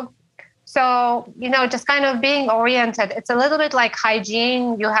analog. So, just kind of being oriented. It's a little bit like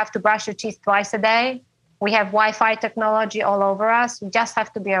hygiene. You have to brush your teeth twice a day. We have Wi-Fi technology all over us. We just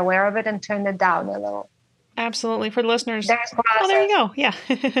have to be aware of it and turn it down a little. Absolutely. For the listeners. Oh, there you go. Yeah.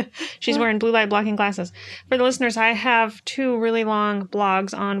 She's wearing blue light blocking glasses. For the listeners, I have 2 really long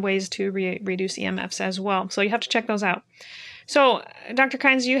blogs on ways to reduce EMFs as well. So you have to check those out. So, Dr.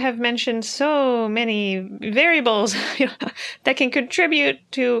 Kynes, you have mentioned so many variables that can contribute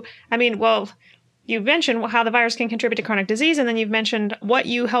to, you've mentioned how the virus can contribute to chronic disease, and then you've mentioned what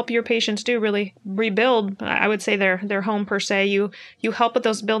you help your patients do, really rebuild, I would say, their home per se. You help with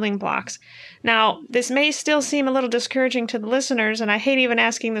those building blocks. Now, this may still seem a little discouraging to the listeners, and I hate even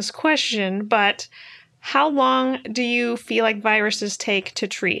asking this question, but how long do you feel like viruses take to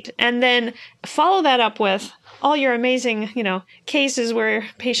treat? And then follow that up with, all your amazing, cases where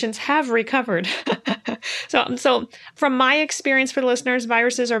patients have recovered. So from my experience for the listeners,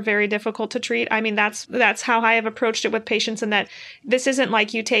 viruses are very difficult to treat. I mean, that's how I have approached it with patients, and that this isn't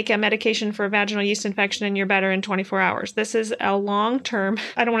like you take a medication for a vaginal yeast infection and you're better in 24 hours. This is a long-term,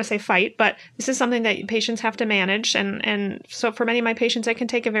 I don't want to say fight, but this is something that patients have to manage. And so for many of my patients, it can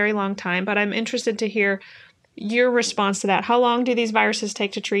take a very long time, but I'm interested to hear your response to that. How long do these viruses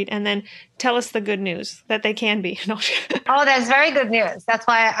take to treat? And then tell us the good news that they can be. Oh, that's very good news. That's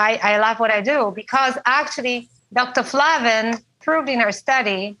why I love what I do, because actually Dr. Flavin proved in her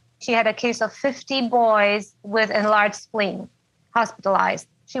study, she had a case of 50 boys with enlarged spleen hospitalized.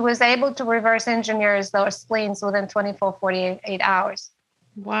 She was able to reverse engineer those spleens within 24, 48 hours.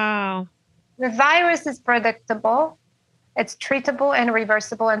 Wow. The virus is predictable. It's treatable and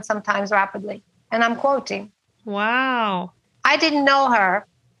reversible, and sometimes rapidly. And I'm quoting. Wow. I didn't know her.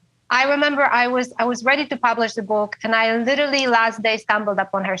 I remember I was ready to publish the book, and I literally last day stumbled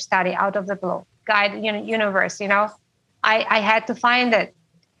upon her study out of the blue. Guide Universe, I had to find it.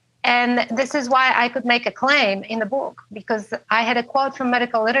 And this is why I could make a claim in the book, because I had a quote from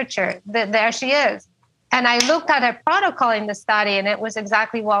medical literature that there she is. And I looked at her protocol in the study, and it was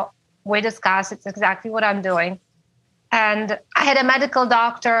exactly what we discussed. It's exactly what I'm doing. And I had a medical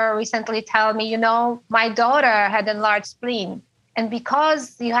doctor recently tell me, my daughter had enlarged spleen. And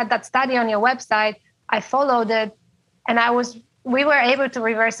because you had that study on your website, I followed it. And we were able to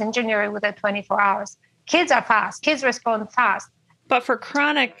reverse engineer it within 24 hours. Kids are fast. Kids respond fast. But for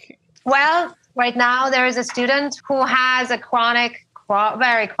chronic... Well, right now there is a student who has a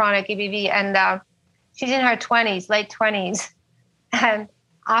very chronic EBV. And she's in her 20s, late 20s. And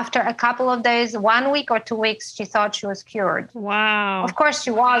after a couple of days, 1 week or 2 weeks, she thought she was cured. Wow. Of course she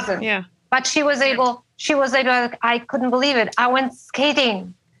wasn't. Yeah. But she was able, I couldn't believe it. I went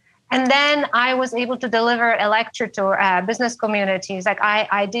skating. And then I was able to deliver a lecture to business communities. Like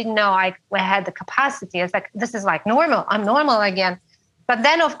I didn't know I had the capacity. It's like, this is like normal. I'm normal again. But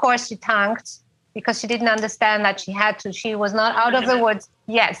then, of course, she tanked because she didn't understand that she was not out of the woods.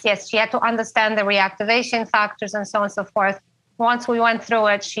 Yes. She had to understand the reactivation factors and so on and so forth. Once we went through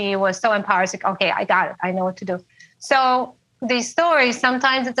it, she was so empowered. Like, okay, I got it. I know what to do. So these stories,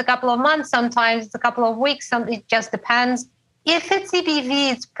 sometimes it's a couple of months, sometimes it's a couple of weeks. It just depends. If it's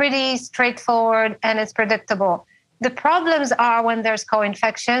EBV, it's pretty straightforward and it's predictable. The problems are when there's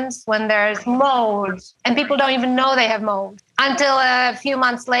co-infections, when there's mold, and people don't even know they have mold until a few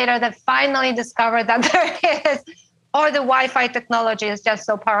months later they finally discover that there is, or the Wi-Fi technology is just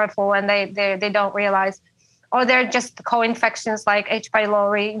so powerful and they don't realize. Or they're just co-infections like H.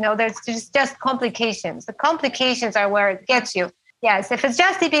 pylori. There's just complications. The complications are where it gets you. Yes, if it's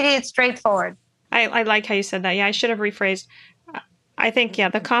just EBV, it's straightforward. I like how you said that. Yeah, I should have rephrased. I think,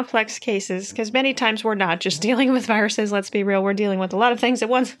 the complex cases, because many times we're not just dealing with viruses. Let's be real. We're dealing with a lot of things at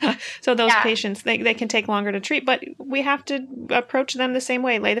once. So those patients, they can take longer to treat, but we have to approach them the same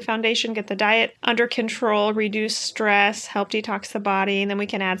way. Lay the foundation, get the diet under control, reduce stress, help detox the body, and then we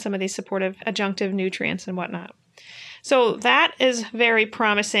can add some of these supportive adjunctive nutrients and whatnot. So that is very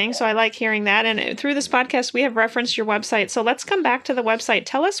promising. So I like hearing that. And through this podcast, we have referenced your website. So let's come back to the website.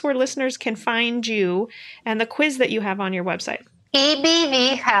 Tell us where listeners can find you and the quiz that you have on your website.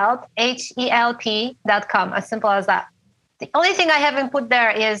 EBVHelp.com, as simple as that. The only thing I haven't put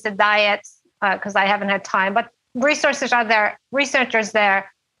there is the diet, because I haven't had time, but resources are there, researchers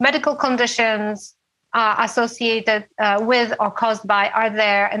there, medical conditions associated with or caused by are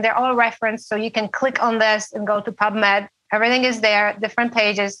there, and they're all referenced. So you can click on this and go to PubMed. Everything is there, different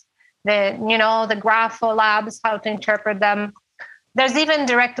pages, the grapho labs, how to interpret them. There's even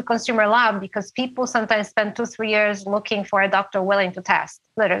direct-to-consumer lab, because people sometimes spend 2-3 years looking for a doctor willing to test,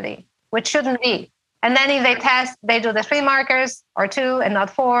 literally, which shouldn't be. And then if they test, they do the 3 markers or 2 and not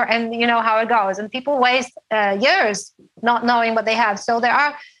 4, and you know how it goes. And people waste years not knowing what they have. So there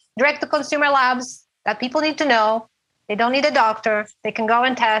are direct-to-consumer labs that people need to know. They don't need a doctor. They can go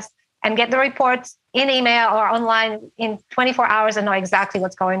and test and get the reports in email or online in 24 hours and know exactly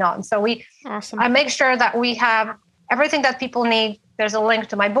what's going on. So I make sure that we have everything that people need. There's a link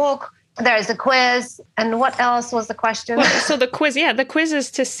to my book. There's a quiz. And what else was the question? Well, so the quiz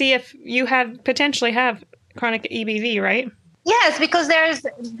is to see if you potentially have chronic EBV, right? Yes, because there's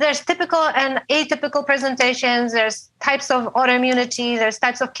typical and atypical presentations. There's types of autoimmunity. There's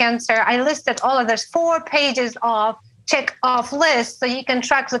types of cancer. I listed all of there's 4 pages of check off lists. So you can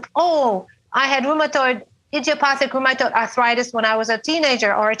track like, I had idiopathic rheumatoid arthritis when I was a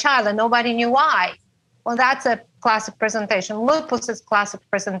teenager or a child and nobody knew why. Well, that's a classic presentation. Lupus is classic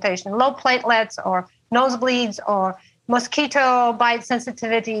presentation. Low platelets or nosebleeds or mosquito bite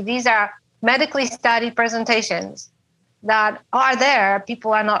sensitivity. These are medically studied presentations that are there.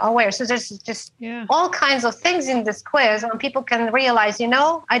 People are not aware. So there's just all kinds of things in this quiz, and people can realize,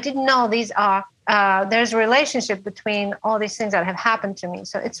 I didn't know these are, there's a relationship between all these things that have happened to me.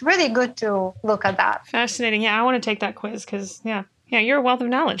 So it's really good to look at that. Fascinating. Yeah, I want to take that quiz because, you're a wealth of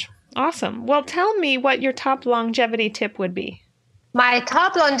knowledge. Awesome. Well, tell me what your top longevity tip would be. My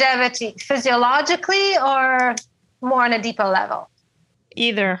top longevity, physiologically or more on a deeper level?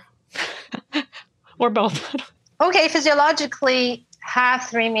 Either. Or both. Okay, physiologically, have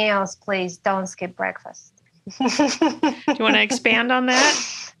 3 meals, please. Don't skip breakfast. Do you want to expand on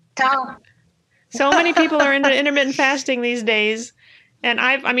that? Don't. So many people are into intermittent fasting these days.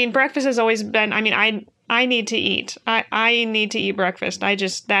 And breakfast has always been, I need to eat. I need to eat breakfast.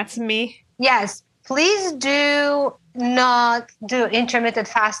 That's me. Yes. Please do not do intermittent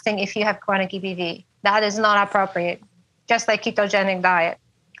fasting if you have chronic EBV. That is not appropriate. Just like ketogenic diet.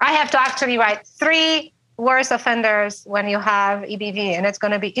 I have to actually write 3 worst offenders when you have EBV, and it's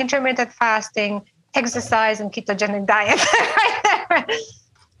going to be intermittent fasting, exercise, and ketogenic diet.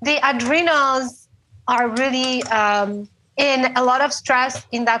 The adrenals are really in a lot of stress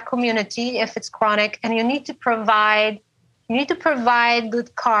in that community if it's chronic, and you need to provide good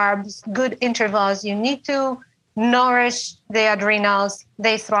carbs, good intervals. You need to nourish the adrenals.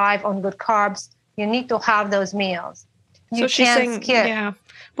 They thrive on good carbs. You need to have those meals. So she's saying,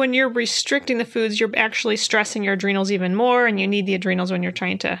 when you're restricting the foods, you're actually stressing your adrenals even more, and you need the adrenals when you're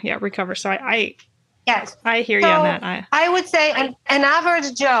trying to recover. So I hear you on that. I would say an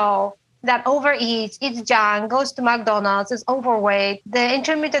average Joe that overeats, eats junk, goes to McDonald's, is overweight. The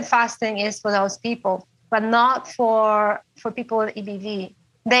intermittent fasting is for those people, but not for people with EBV.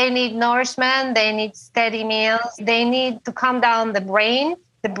 They need nourishment. They need steady meals. They need to calm down the brain.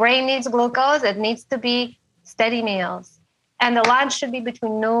 The brain needs glucose. It needs to be steady meals. And the lunch should be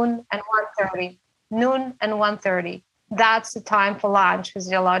between noon and 1:30. Noon and 1:30. That's the time for lunch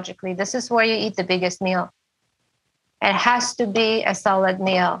physiologically. This is where you eat the biggest meal. It has to be a solid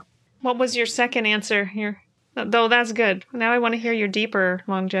meal. What was your second answer here? Though that's good. Now I want to hear your deeper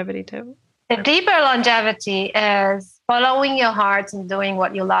longevity too. The deeper longevity is following your heart and doing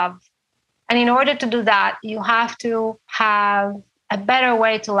what you love. And in order to do that, you have to have a better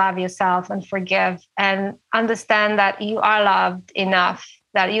way to love yourself and forgive and understand that you are loved enough,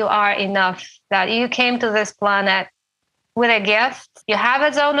 that you are enough, that you came to this planet with a gift. You have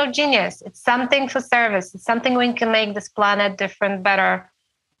a zone of genius. It's something for service. It's something we can make this planet different, better.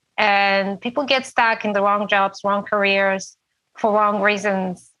 And people get stuck in the wrong jobs, wrong careers, for wrong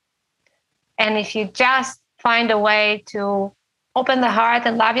reasons. And if you just find a way to open the heart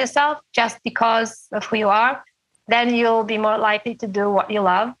and love yourself just because of who you are, then you'll be more likely to do what you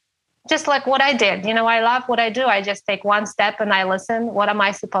love. Just like what I did. I love what I do. I just take one step and I listen. What am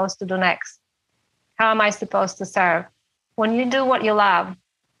I supposed to do next? How am I supposed to serve? When you do what you love,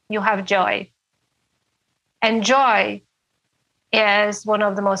 you have joy. And joy is one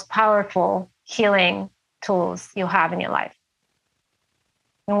of the most powerful healing tools you have in your life.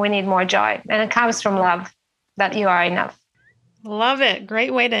 And we need more joy. And it comes from love, that you are enough. Love it.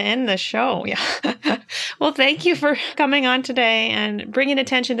 Great way to end the show. Yeah. Well, thank you for coming on today and bringing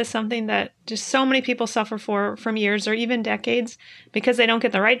attention to something that just so many people suffer from years or even decades because they don't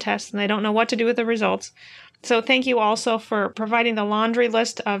get the right tests and they don't know what to do with the results. So thank you also for providing the laundry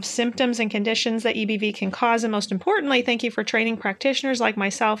list of symptoms and conditions that EBV can cause. And most importantly, thank you for training practitioners like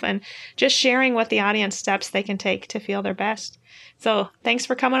myself and just sharing with the audience steps they can take to feel their best. So thanks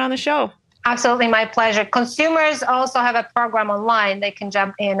for coming on the show. Absolutely, my pleasure. Consumers also have a program online. They can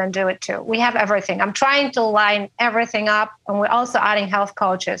jump in and do it too. We have everything. I'm trying to line everything up, and we're also adding health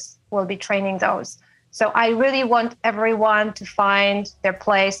coaches. We'll be training those. So I really want everyone to find their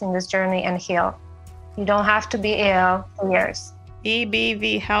place in this journey and heal. You don't have to be ill for years.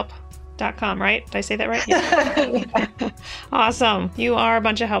 EBVhelp.com, right? Did I say that right? Yeah. Awesome. You are a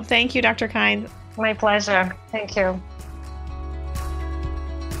bunch of help. Thank you, Dr. Kind. My pleasure. Thank you.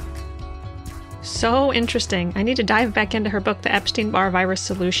 So interesting. I need to dive back into her book, The Epstein-Barr Virus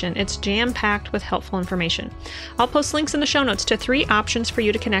Solution. It's jam-packed with helpful information. I'll post links in the show notes to 3 options for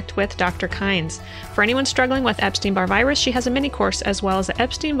you to connect with Dr. Kynes. For anyone struggling with Epstein-Barr virus, she has a mini course as well as the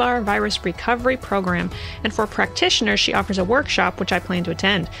Epstein-Barr Virus Recovery Program. And for practitioners, she offers a workshop, which I plan to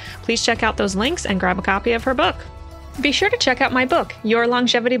attend. Please check out those links and grab a copy of her book. Be sure to check out my book, Your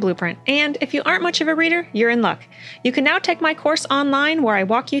Longevity Blueprint. And if you aren't much of a reader, you're in luck. You can now take my course online where I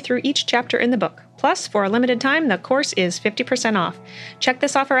walk you through each chapter in the book. Plus, for a limited time, the course is 50% off. Check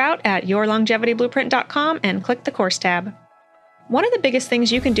this offer out at yourlongevityblueprint.com and click the course tab. One of the biggest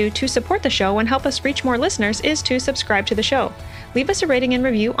things you can do to support the show and help us reach more listeners is to subscribe to the show. Leave us a rating and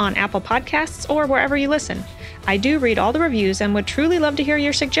review on Apple Podcasts or wherever you listen. I do read all the reviews and would truly love to hear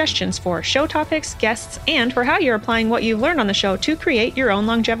your suggestions for show topics, guests, and for how you're applying what you've learned on the show to create your own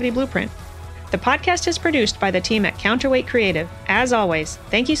longevity blueprint. The podcast is produced by the team at Counterweight Creative. As always,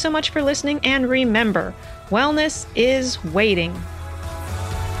 thank you so much for listening, and remember, wellness is waiting.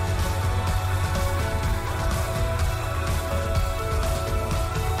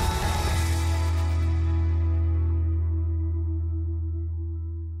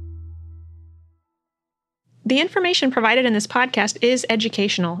 The information provided in this podcast is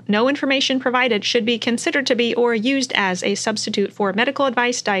educational. No information provided should be considered to be or used as a substitute for medical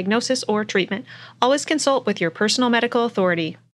advice, diagnosis, or treatment. Always consult with your personal medical authority.